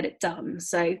write, to get it done.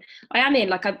 So I am in,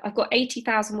 like, I've got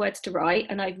 80,000 words to write,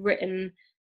 and I've written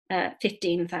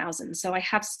 15,000. So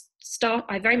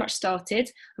I very much started.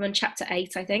 I'm on chapter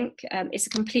 8, I think. It's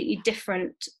a completely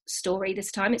different story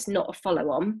this time. It's not a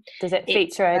follow-on. Does it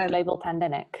feature a global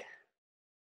pandemic?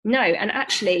 No, and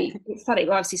actually, it's funny.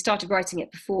 Well, obviously started writing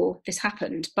it before this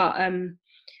happened, but I'm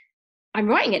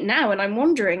writing it now, and I'm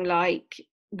wondering, like,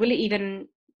 will it even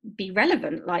be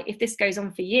relevant? Like, if this goes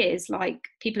on for years, like,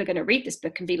 people are going to read this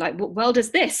book and be like, what world is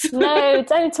this? No,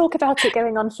 don't talk about it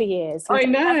going on for years. I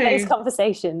know. Have those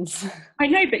conversations. I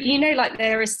know, but like,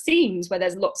 there are scenes where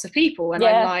there's lots of people, and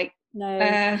I'm like, no.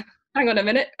 Hang on a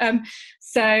minute.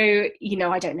 So,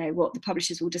 I don't know what the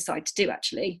publishers will decide to do,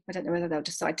 actually. I don't know whether they'll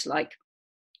decide to, like,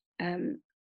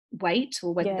 wait,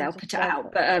 or whether they'll put it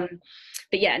out. But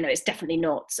yeah, no, it's definitely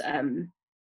not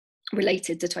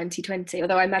related to 2020,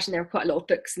 although I imagine there are quite a lot of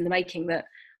books in the making that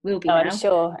will be now. I'm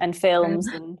sure, and films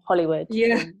and Hollywood.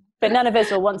 But none of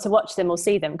us will want to watch them or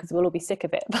see them, because we'll all be sick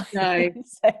of it. No.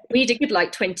 So, we need a good,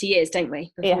 like, 20 years, don't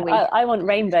we? I want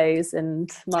rainbows and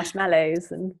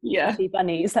marshmallows and fluffy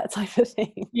bunnies, that type of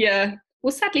thing. Yeah.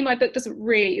 Well, sadly, my book doesn't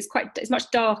really, it's much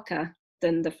darker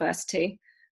than the first 2.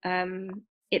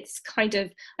 It's kind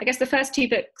of, I guess the first 2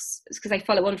 books, because they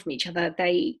follow on from each other,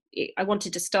 I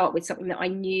wanted to start with something that I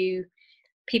knew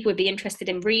people would be interested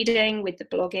in reading with the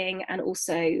blogging, and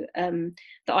also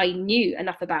that I knew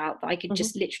enough about that I could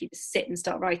just literally sit and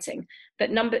start writing.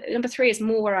 But number 3 is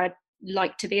more where I'd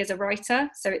like to be as a writer.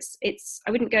 So it's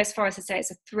I wouldn't go as far as to say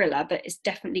it's a thriller, but it's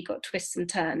definitely got twists and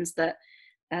turns that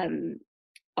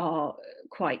are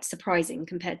quite surprising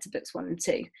compared to books 1 and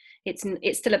 2.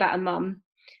 It's still about a mum,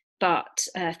 but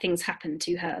things happen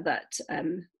to her that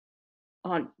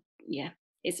aren't,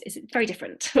 it's very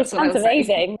different. It sounds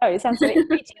amazing. No, it sounds amazing.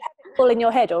 Do you have it all in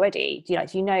your head already? Do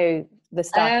you know the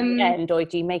start and the end, or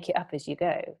do you make it up as you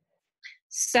go?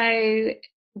 So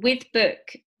with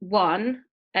book 1,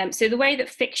 so the way that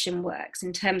fiction works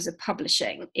in terms of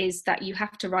publishing is that you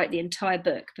have to write the entire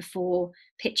book before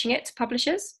pitching it to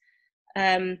publishers.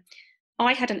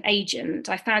 I had an agent.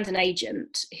 I found an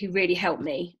agent who really helped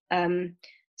me.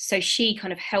 So she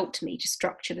kind of helped me to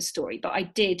structure the story, but I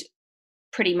did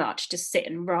pretty much just sit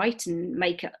and write and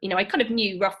make it. I kind of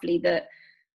knew roughly that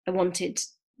I wanted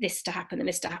this to happen and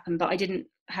this to happen, but I didn't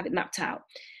have it mapped out.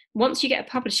 Once you get a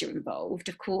publisher involved,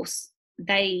 of course,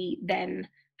 they then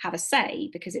have a say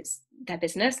because it's their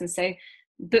business. And so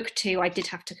book 2, I did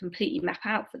have to completely map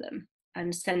out for them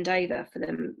and send over for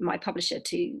them, my publisher,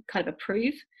 to kind of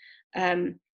approve.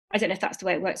 I don't know if that's the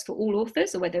way it works for all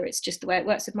authors or whether it's just the way it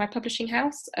works with my publishing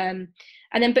house. And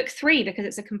then book 3, because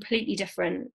it's a completely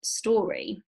different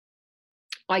story,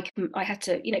 I had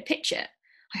to, pitch it.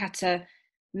 I had to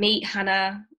meet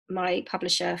Hannah, my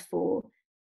publisher, for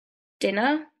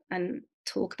dinner and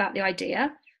talk about the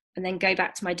idea, and then go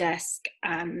back to my desk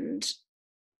and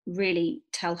really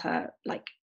tell her, like,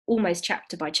 almost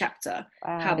chapter by chapter,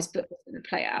 how this book was going to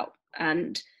play out.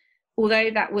 And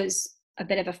although that was a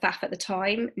bit of a faff at the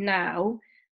time, now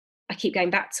I keep going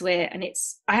back to it, and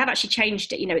I have actually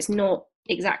changed it. It's not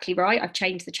exactly right. I've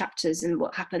changed the chapters and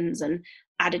what happens and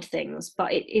added things,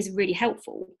 but it is really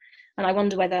helpful. And I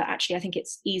wonder whether actually I think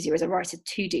it's easier as a writer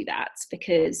to do that,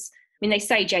 because they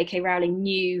say J.K. Rowling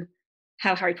knew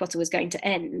how Harry Potter was going to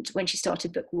end when she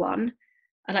started book 1.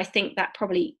 And I think that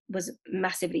probably was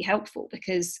massively helpful,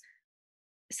 because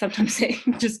sometimes it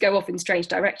can just go off in strange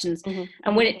directions. Mm-hmm.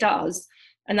 And when it does,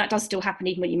 and that does still happen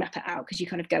even when you map it out, because you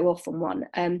kind of go off on one,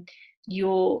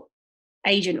 your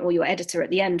agent or your editor at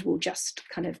the end will just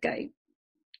kind of go,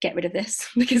 get rid of this,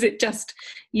 because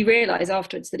you realise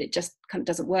afterwards that it just kind of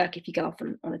doesn't work if you go off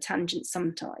on a tangent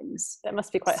sometimes. That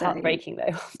must be quite heartbreaking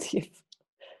though.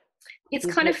 It's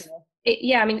kind of,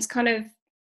 it's kind of,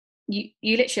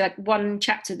 you literally, like, one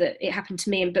chapter that it happened to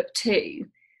me in book 2,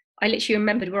 I literally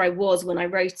remembered where I was when I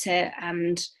wrote it,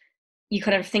 and you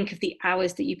kind of think of the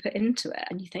hours that you put into it,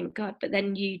 and you think, God, but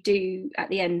then you do, at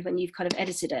the end, when you've kind of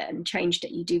edited it and changed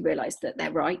it, you do realise that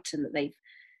they're right and that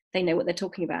they know what they're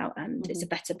talking about, and it's a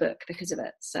better book because of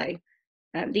it. So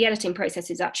the editing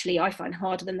process is actually, I find,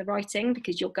 harder than the writing,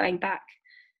 because you're going back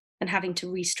and having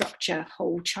to restructure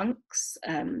whole chunks,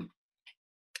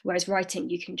 whereas writing,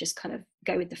 you can just kind of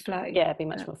go with the flow. Yeah, be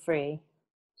much more free.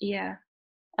 Yeah.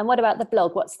 And what about the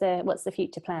blog? What's the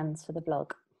future plans for the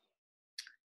blog?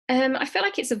 I feel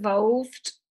like it's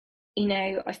evolved.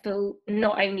 I feel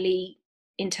not only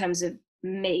in terms of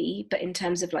me, but in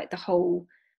terms of, like, the whole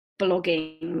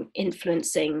blogging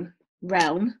influencing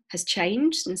realm has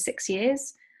changed in 6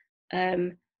 years.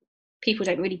 People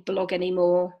don't really blog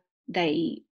anymore.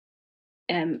 They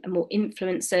are more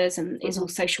influencers, and it's all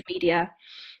social media.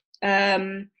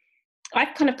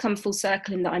 I've kind of come full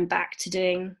circle in that I'm back to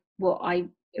doing what I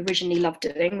originally loved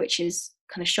doing, which is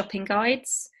kind of shopping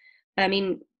guides.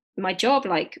 My job,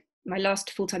 like my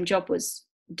last full-time job, was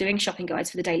doing shopping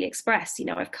guides for the Daily Express.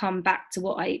 I've come back to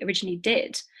what I originally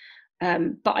did.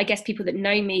 But I guess people that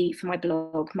know me from my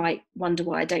blog might wonder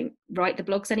why I don't write the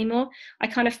blogs anymore. I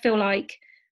kind of feel like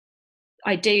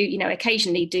I do,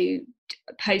 occasionally do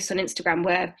posts on Instagram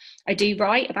where I do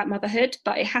write about motherhood,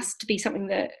 but it has to be something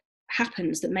that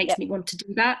happens that makes me want to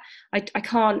do that. I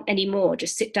can't anymore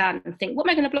just sit down and think, what am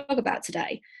I going to blog about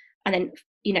today? And then,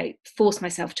 force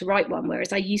myself to write one.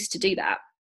 Whereas I used to do that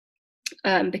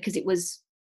because it was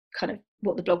kind of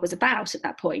what the blog was about at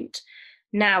that point.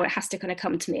 Now it has to kind of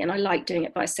come to me, and I like doing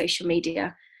it by social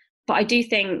media. But I do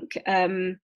think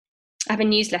I have a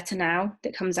newsletter now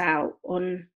that comes out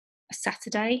on a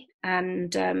Saturday,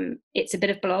 and it's a bit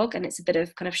of blog and it's a bit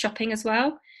of kind of shopping as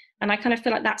well. And I kind of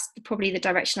feel like that's probably the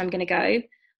direction I'm going to go.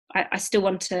 I still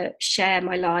want to share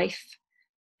my life,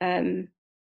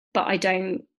 but I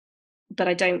do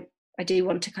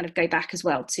want to kind of go back as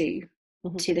well to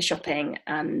the shopping,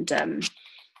 and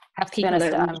have to be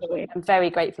honest, I'm very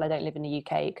grateful I don't live in the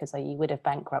UK, because you would have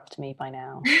bankrupted me by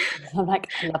now. I'm like,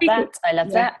 I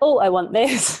love that. Oh, I want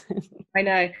this. I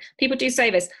know. People do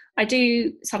say this. I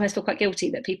do sometimes feel quite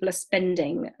guilty that people are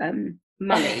spending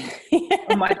money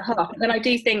on my behalf. But then I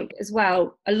do think as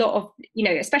well, a lot of,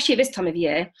 especially at this time of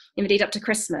year, in the lead up to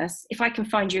Christmas, if I can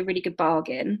find you a really good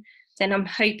bargain, then I'm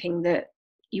hoping that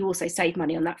you also save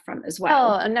money on that front as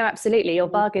well. Oh, no, absolutely. Your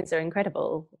bargains are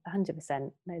incredible.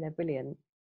 100%. No, they're brilliant.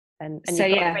 And so,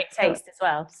 you've got great taste as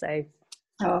well. So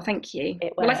Oh, thank you.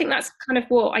 Well, I think that's kind of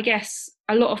what I guess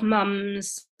a lot of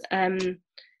mums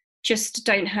just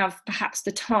don't have perhaps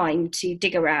the time to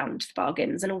dig around for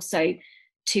bargains, and also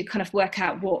to kind of work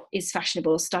out what is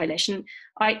fashionable or stylish. And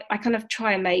I kind of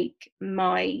try and make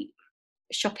my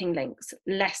shopping links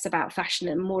less about fashion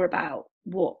and more about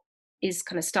what is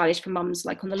kind of stylish for mums,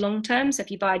 like on the long term. So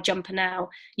if you buy a jumper now,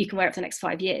 you can wear it for the next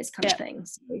 5 years kind of thing.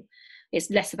 So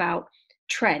it's less about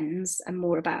trends and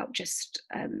more about just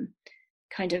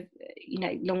kind of, you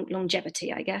know,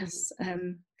 longevity, I guess.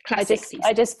 I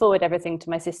just forward everything to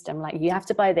my sister. I'm like, you have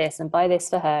to buy this and buy this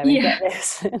for her and get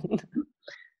this.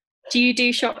 Do you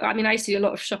do shop? I mean, I used to do a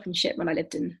lot of shop and ship when I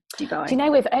lived in Dubai. Do you know,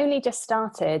 we've only just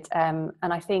started, and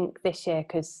I think this year,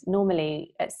 because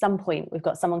normally at some point we've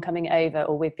got someone coming over,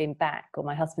 or we've been back, or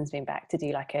my husband's been back to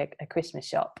do like a Christmas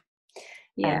shop.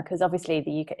 Because obviously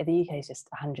the UK is just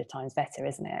 100 times better,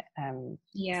 isn't it?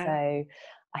 So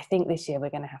I think this year we're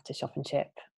going to have to shop and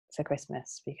ship for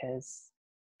Christmas, because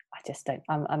I just don't.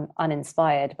 I'm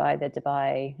uninspired by the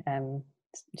Dubai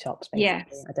shops,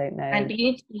 basically. I don't know. And you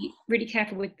need to be really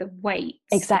careful with the weight.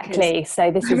 Exactly. So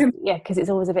this is because it's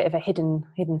always a bit of a hidden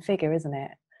figure, isn't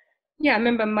it? Yeah, I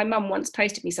remember my mum once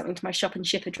posted me something to my shop and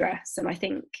ship address, and I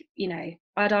think, you know,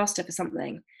 I'd asked her for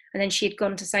something, and then she had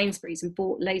gone to Sainsbury's and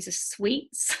bought loads of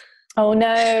sweets. Oh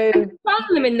no!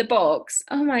 Found them in the box.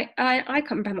 Oh my! I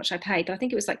can't remember how much I paid, but I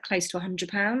think it was like close to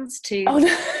 £100 to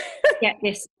get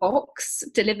this box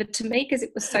delivered to me, because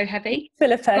it was so heavy.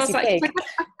 Full of Percy Pig. I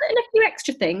put in a few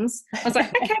extra things. I was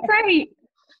like, okay, great,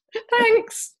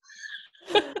 thanks.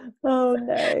 Oh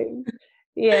no!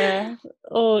 Yeah.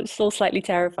 Oh, it's all slightly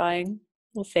terrifying.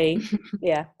 We'll see.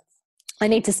 Yeah. I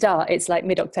need to start. It's like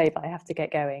mid-October. I have to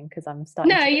get going, because I'm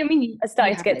starting. I'm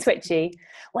starting to get twitchy.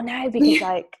 Well, no,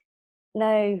 because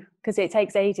because it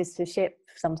takes ages to ship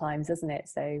sometimes, doesn't it?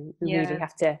 So we really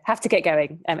have to get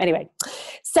going. Anyway,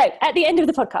 so at the end of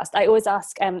the podcast, I always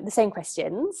ask the same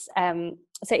questions.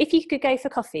 So if you could go for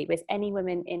coffee with any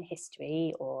woman in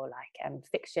history, or like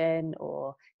fiction,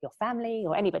 or your family,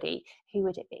 or anybody, who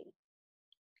would it be?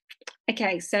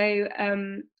 Okay, so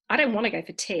I don't want to go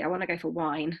for tea. I want to go for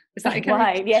wine. Is that okay?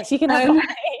 Wine, yes, you can have wine.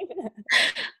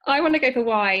 I want to go for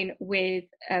wine with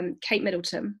Kate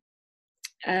Middleton.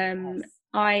 I'm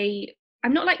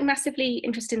not like massively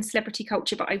interested in celebrity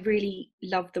culture, but I really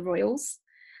love the royals,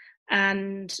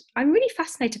 and I'm really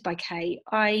fascinated by Kate.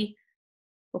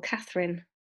 Catherine,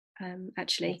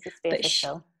 actually. But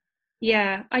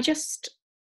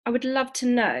I would love to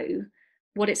know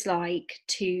what it's like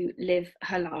to live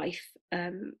her life,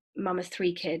 mum of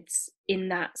 3 kids, in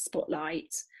that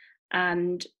spotlight,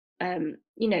 and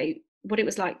you know, what it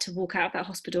was like to walk out of that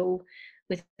hospital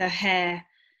with her hair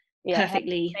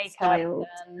perfectly styled,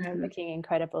 looking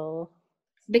incredible.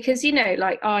 Because, you know,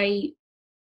 like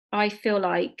I feel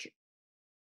like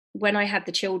when I had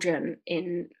the children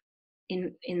in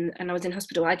and I was in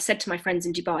hospital, I'd said to my friends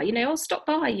in Dubai, you know, I'll stop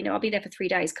by, you know, I'll be there for 3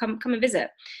 days, come and visit.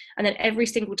 And then every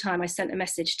single time I sent a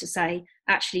message to say,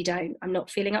 actually don't, I'm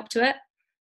not feeling up to it.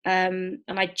 And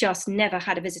I just never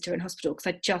had a visitor in hospital, because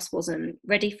I just wasn't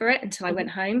ready for it until I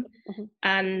went home.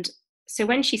 And so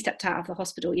when she stepped out of the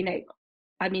hospital, you know,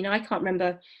 I mean, I can't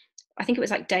remember, I think it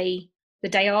was like the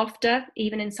day after,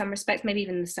 even in some respects, maybe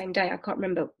even the same day, I can't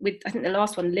remember. I think the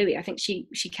last one, Louis, I think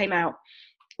she came out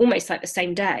almost like the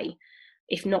same day,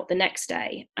 if not the next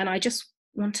day. And I just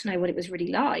want to know what it was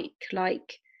really like.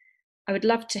 Like, I would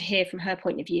love to hear from her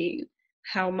point of view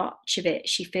how much of it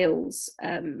she feels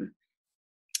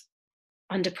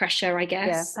under pressure, I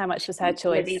guess. Yeah, how much was her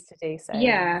choice to do so.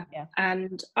 Yeah.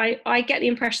 And I get the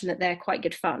impression that they're quite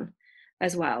good fun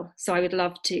as well. So I would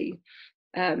love to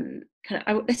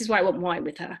this is why I want wine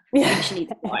with her. Maybe she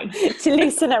needs wine to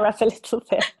loosen her up a little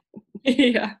bit.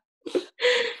 Yeah.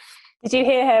 Did you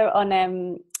hear her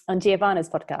on Giovanna's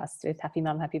podcast with Happy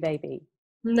Mum, Happy Baby?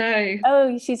 No.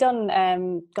 Oh, she's on.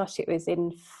 It was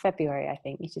in February, I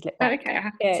think. You should look back. Okay.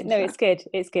 It's good.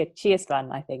 It's good. She is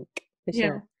fun, I think, for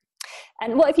sure.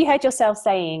 And what have you heard yourself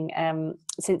saying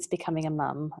since becoming a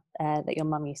mum that your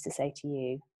mum used to say to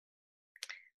you?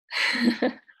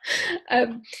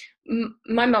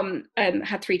 My mum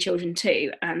had 3 children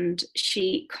too, and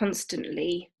she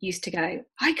constantly used to go,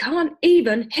 I can't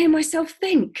even hear myself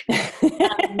think.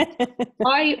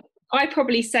 I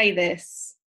probably say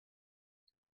this,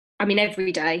 I mean,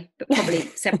 every day, but probably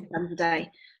 7 times a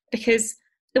day, because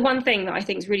the one thing that I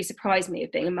think has really surprised me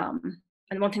of being a mum,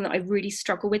 and one thing that I really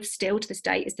struggle with still to this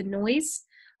day, is the noise.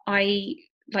 I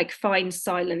find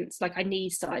silence, I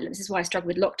need silence. This is why I struggle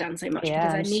with lockdown so much,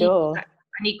 because I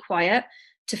need quiet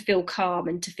to feel calm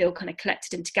and to feel kind of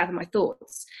collected and to gather my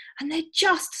thoughts. And they're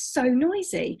just so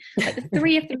noisy. Like the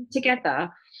 3 of them together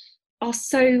are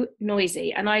so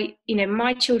noisy. And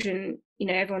my children,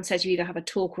 everyone says you either have a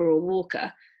talker or a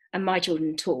walker, and my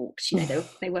children talked.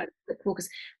 They weren't walkers.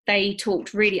 They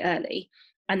talked really early,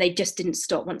 and they just didn't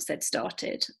stop once they'd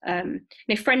started.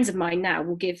 Friends of mine now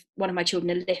will give one of my children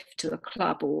a lift to a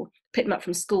club or pick them up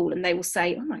from school, and they will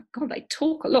say, "Oh my God, they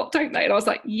talk a lot, don't they?" And I was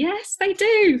like, "Yes, they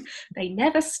do. They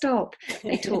never stop.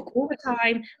 They talk all the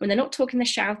time. When they're not talking, they're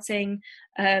shouting."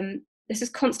 There's this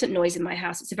constant noise in my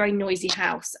house. It's a very noisy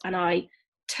house, and I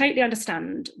totally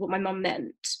understand what my mum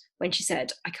meant when she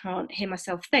said, "I can't hear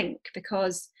myself think,"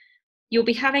 because you'll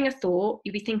be having a thought,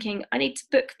 you'll be thinking, I need to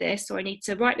book this, or I need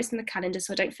to write this in the calendar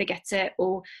so I don't forget it,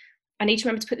 or I need to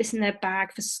remember to put this in their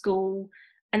bag for school.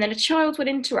 And then a child will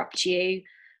interrupt you,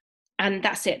 and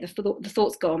that's it, the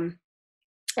thought's gone.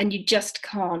 And you just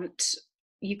can't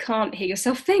hear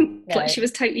yourself think. No. Like, she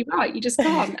was totally right, you just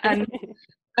can't. And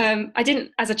I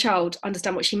didn't, as a child,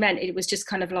 understand what she meant. It was just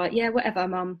kind of like, yeah, whatever,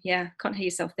 mum, yeah, can't hear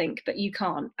yourself think. But you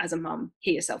can't, as a mum,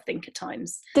 hear yourself think at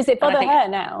times. Does it bother her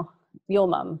now? Your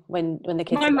mum, when the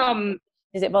kids, my mum,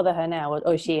 does it bother her now,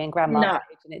 or is she in grandma's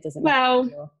age and it doesn't matter?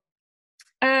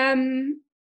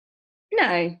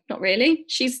 No, not really.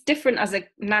 She's different as a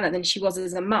nana than she was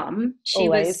as a mum. She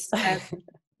Always. Was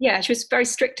she was very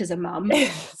strict as a mum. I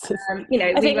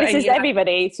think this is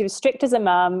everybody. She was strict as a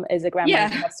mum, as a grandma. Yeah.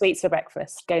 Have sweets for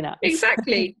breakfast, go nuts.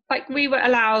 Exactly. Like, we were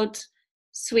allowed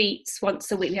sweets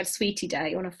once a week. We had sweetie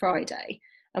day on a Friday,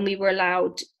 and we were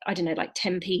allowed, I don't know, like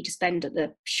 10p to spend at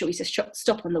the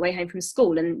stop on the way home from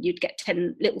school, and you'd get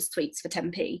 10 little sweets for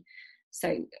 10p.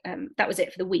 So that was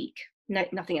it for the week. No,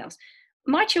 nothing else.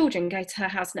 My children go to her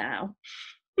house now,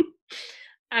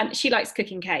 and she likes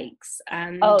cooking cakes.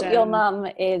 And your mum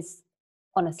is,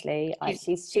 honestly,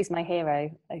 she's my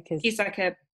hero, because she's like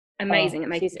amazing at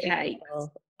making cake.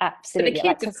 Absolutely.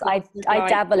 I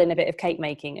dabble in a bit of cake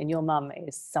making, and your mum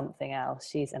is something else.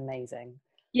 She's amazing.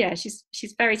 Yeah, she's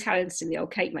very talented in the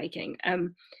old cake making.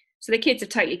 So the kids have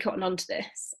totally cottoned on to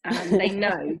this, and they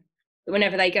know that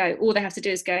whenever they go, all they have to do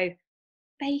is go,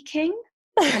 baking,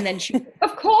 and then she,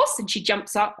 of course, and she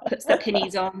jumps up, puts the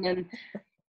pinnies on.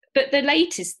 But the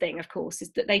latest thing, of course,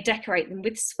 is that they decorate them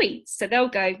with sweets. So they'll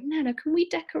go, Nana, can we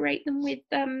decorate them with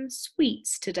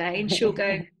sweets today? And she'll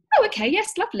go, oh, okay,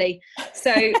 yes, lovely.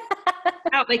 So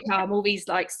out they come, all these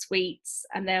like sweets,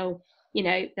 and they'll be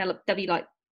like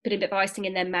putting a bit of icing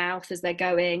in their mouth as they're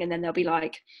going, and then they'll be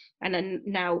like, and then,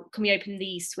 now can we open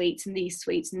these sweets, and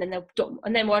then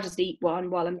I'll just eat one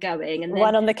while I'm going, and then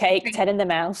one on the cake, 10 in the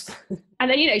mouth.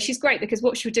 And then she's great, because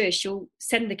what she'll do is she'll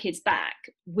send the kids back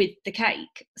with the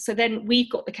cake, so then we've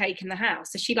got the cake in the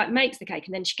house. So she like makes the cake,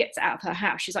 and then she gets it out of her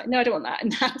house. She's like, no, I don't want that in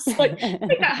the house. Like,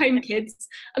 take that home, kids.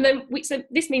 And then so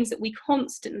this means that we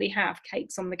constantly have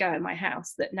cakes on the go in my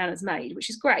house that Nana's made,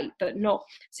 which is great, but not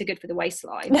so good for the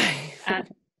waistline. And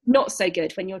not so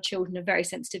good when your children are very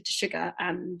sensitive to sugar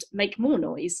and make more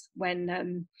noise when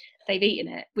they've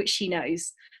eaten it, which she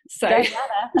knows. So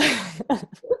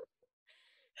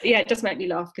yeah, it does make me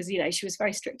laugh, because she was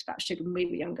very strict about sugar when we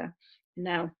were younger.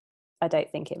 Now I don't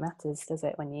think it matters, does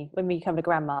it? When you become a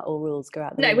grandma, all rules go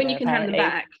out the window. No, when you can hand them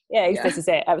back. Yeah, this is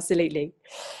it, absolutely.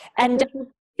 And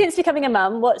since becoming a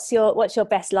mum, what's your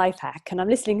best life hack? And I'm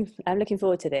looking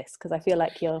forward to this, because I feel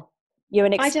like you're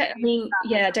an don't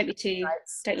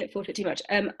look forward to it too much.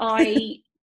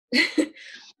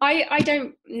 I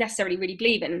don't necessarily really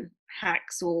believe in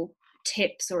hacks or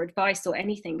tips or advice or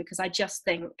anything, because I just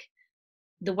think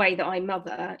the way that I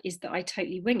mother is that I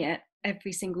totally wing it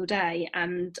every single day.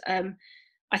 And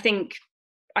I think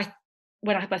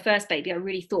when I had my first baby, I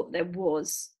really thought there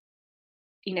was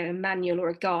a manual or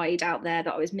a guide out there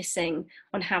that I was missing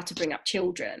on how to bring up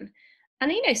children.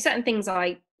 And certain things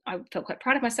I felt quite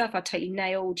proud of myself, I totally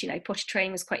nailed. Potty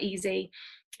training was quite easy,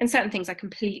 and certain things I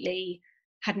completely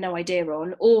had no idea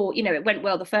on, or it went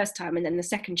well the first time, and then the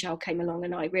second child came along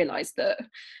and I realized that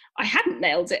I hadn't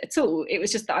nailed it at all. It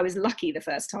was just that I was lucky the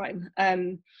first time,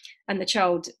 and the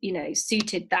child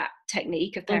suited that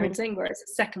technique of parenting, whereas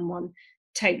the second one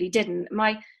totally didn't.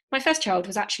 My first child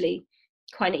was actually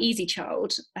quite an easy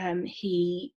child.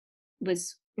 He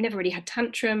was never really had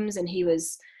tantrums, and he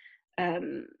was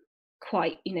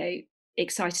quite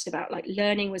excited about like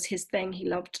learning was his thing. He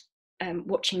loved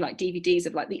watching like DVDs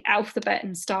of like the alphabet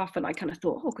and stuff, and I kind of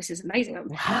thought, oh, this is amazing,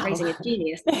 I'm raising a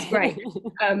genius, this is great.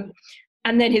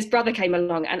 And then his brother came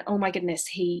along, and oh my goodness,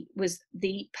 he was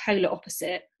the polar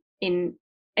opposite in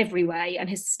every way, and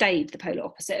has stayed the polar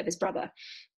opposite of his brother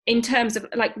in terms of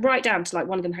like right down to like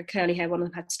one of them had curly hair, one of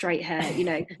them had straight hair,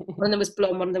 one of them was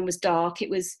blonde, one of them was dark.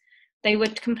 They were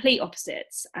complete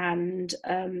opposites, and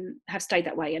have stayed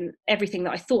that way. And everything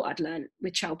that I thought I'd learned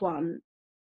with child one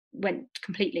went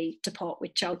completely to pot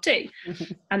with child 2.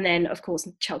 And then, of course,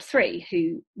 child 3,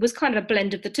 who was kind of a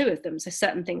blend of the two of them. So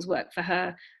certain things worked for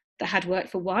her that had worked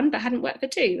for 1 but hadn't worked for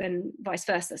 2, and vice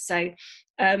versa. So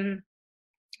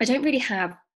I don't really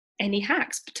have any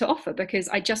hacks to offer, because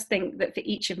I just think that for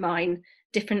each of mine,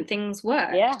 different things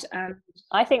worked. Yeah,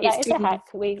 I think that is a hack.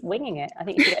 We're winging it. I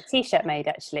think you should get a t-shirt made,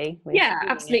 actually. Yeah,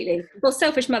 absolutely. Well,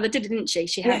 Selfish Mother didn't she?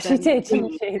 She had. She did,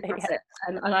 didn't she?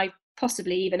 And I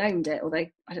possibly even owned it, although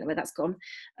I don't know where that's gone.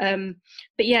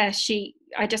 But yeah,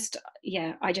 I just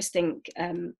think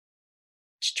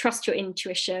trust your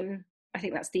intuition. I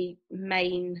think that's the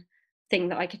main thing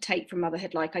that I could take from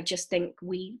motherhood. Like, I just think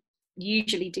we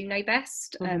usually do know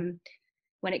best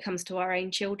when it comes to our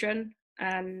own children,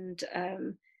 and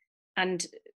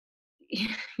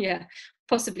yeah,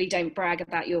 possibly don't brag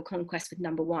about your conquest with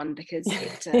number 1, because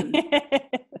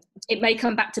it may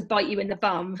come back to bite you in the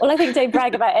bum. Well, I think don't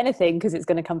brag about anything, because it's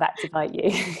going to come back to bite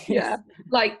you. Yeah,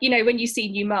 like, you know, when you see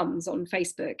new mums on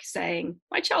Facebook saying,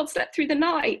 my child slept through the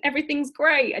night, everything's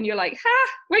great, and you're like,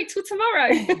 wait till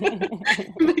tomorrow.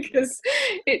 Because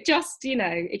it just, you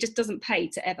know, it just doesn't pay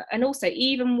to ever. And also,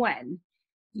 even when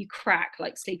you crack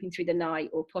like sleeping through the night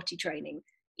or potty training,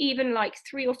 even like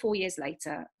 3 or 4 years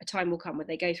later, a time will come where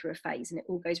they go through a phase and it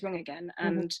all goes wrong again.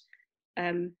 And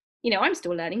you know, I'm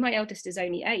still learning. My eldest is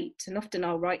only 8, and often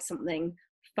I'll write something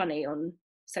funny on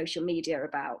social media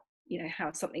about, you know,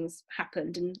 how something's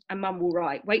happened, and mum will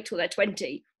write, wait till they're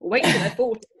 20 or wait till they're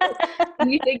 40.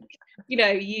 And you think, you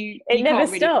know, it never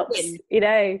can't stops, really win. You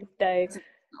know. No.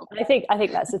 I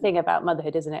think that's the thing about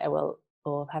motherhood, isn't it?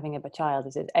 Or having a child,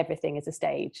 is everything is a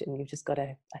stage, and you've just got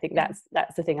to. I think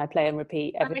that's the thing I play and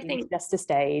repeat. Everything's just a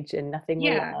stage, and nothing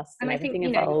will last, and everything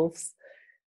evolves.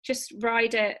 Just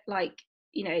ride it, like,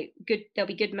 you know, good. There'll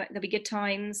be good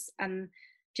times, and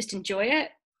just enjoy it,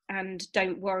 and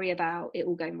don't worry about it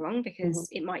all going wrong, because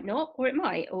it might not, or it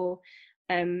might, or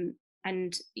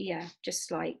and yeah, just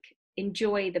like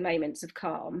enjoy the moments of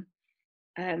calm.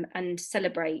 And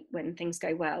celebrate when things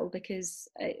go well, because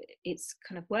it's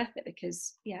kind of worth it,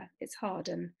 because yeah, it's hard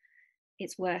and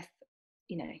it's worth,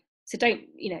 you know. So don't,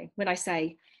 you know, when I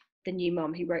say the new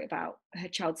mom who wrote about her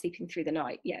child sleeping through the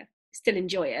night, yeah, still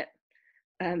enjoy it,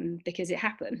 because it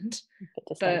happened,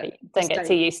 but don't get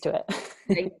too used to it.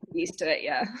 Don't get used to it,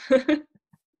 yeah.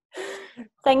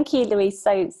 Thank you, Louise,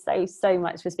 so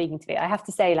much for speaking to me. I have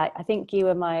to say, like, I think you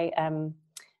were my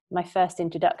first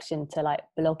introduction to like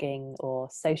blogging or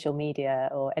social media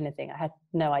or anything. I had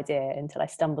no idea until I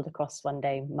stumbled across one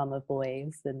day Mum of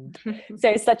Boys, and so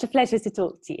it's such a pleasure to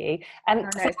talk to you.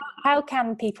 So how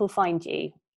can people find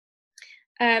you?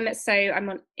 So I'm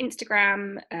on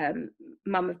Instagram,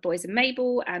 Mum of Boys and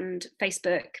Mabel, and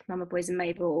Facebook, Mum of Boys and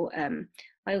Mabel.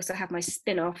 I also have my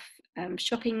spin-off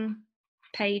shopping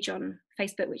page on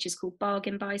Facebook, which is called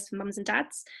Bargain Buys for Mums and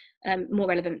Dads, more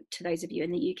relevant to those of you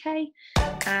in the UK,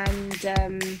 and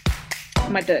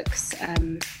my books,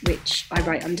 which I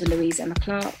write under Louise Emma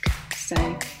Clark, so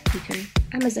you can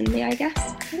Amazon me, I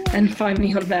guess, and find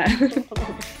me on there.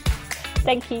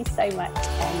 Thank you so much,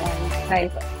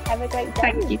 and have a great day.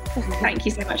 Thank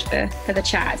you so much for the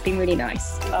chat. It's been really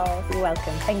nice. Oh, you're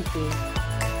welcome. Thank you.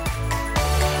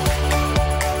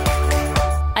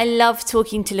 I love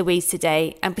talking to Louise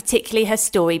today, and particularly her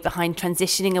story behind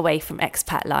transitioning away from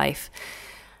expat life.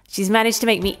 She's managed to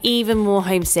make me even more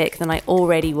homesick than I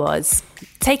already was.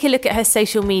 Take a look at her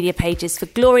social media pages for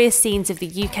glorious scenes of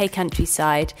the UK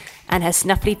countryside and her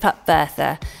snuffly pup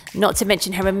Bertha, not to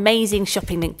mention her amazing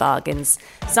shopping link bargains,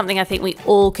 something I think we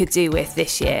all could do with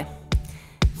this year.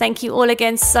 Thank you all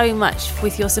again so much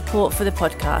with your support for the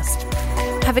podcast.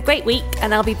 Have a great week,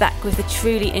 and I'll be back with a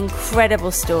truly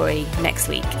incredible story next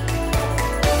week.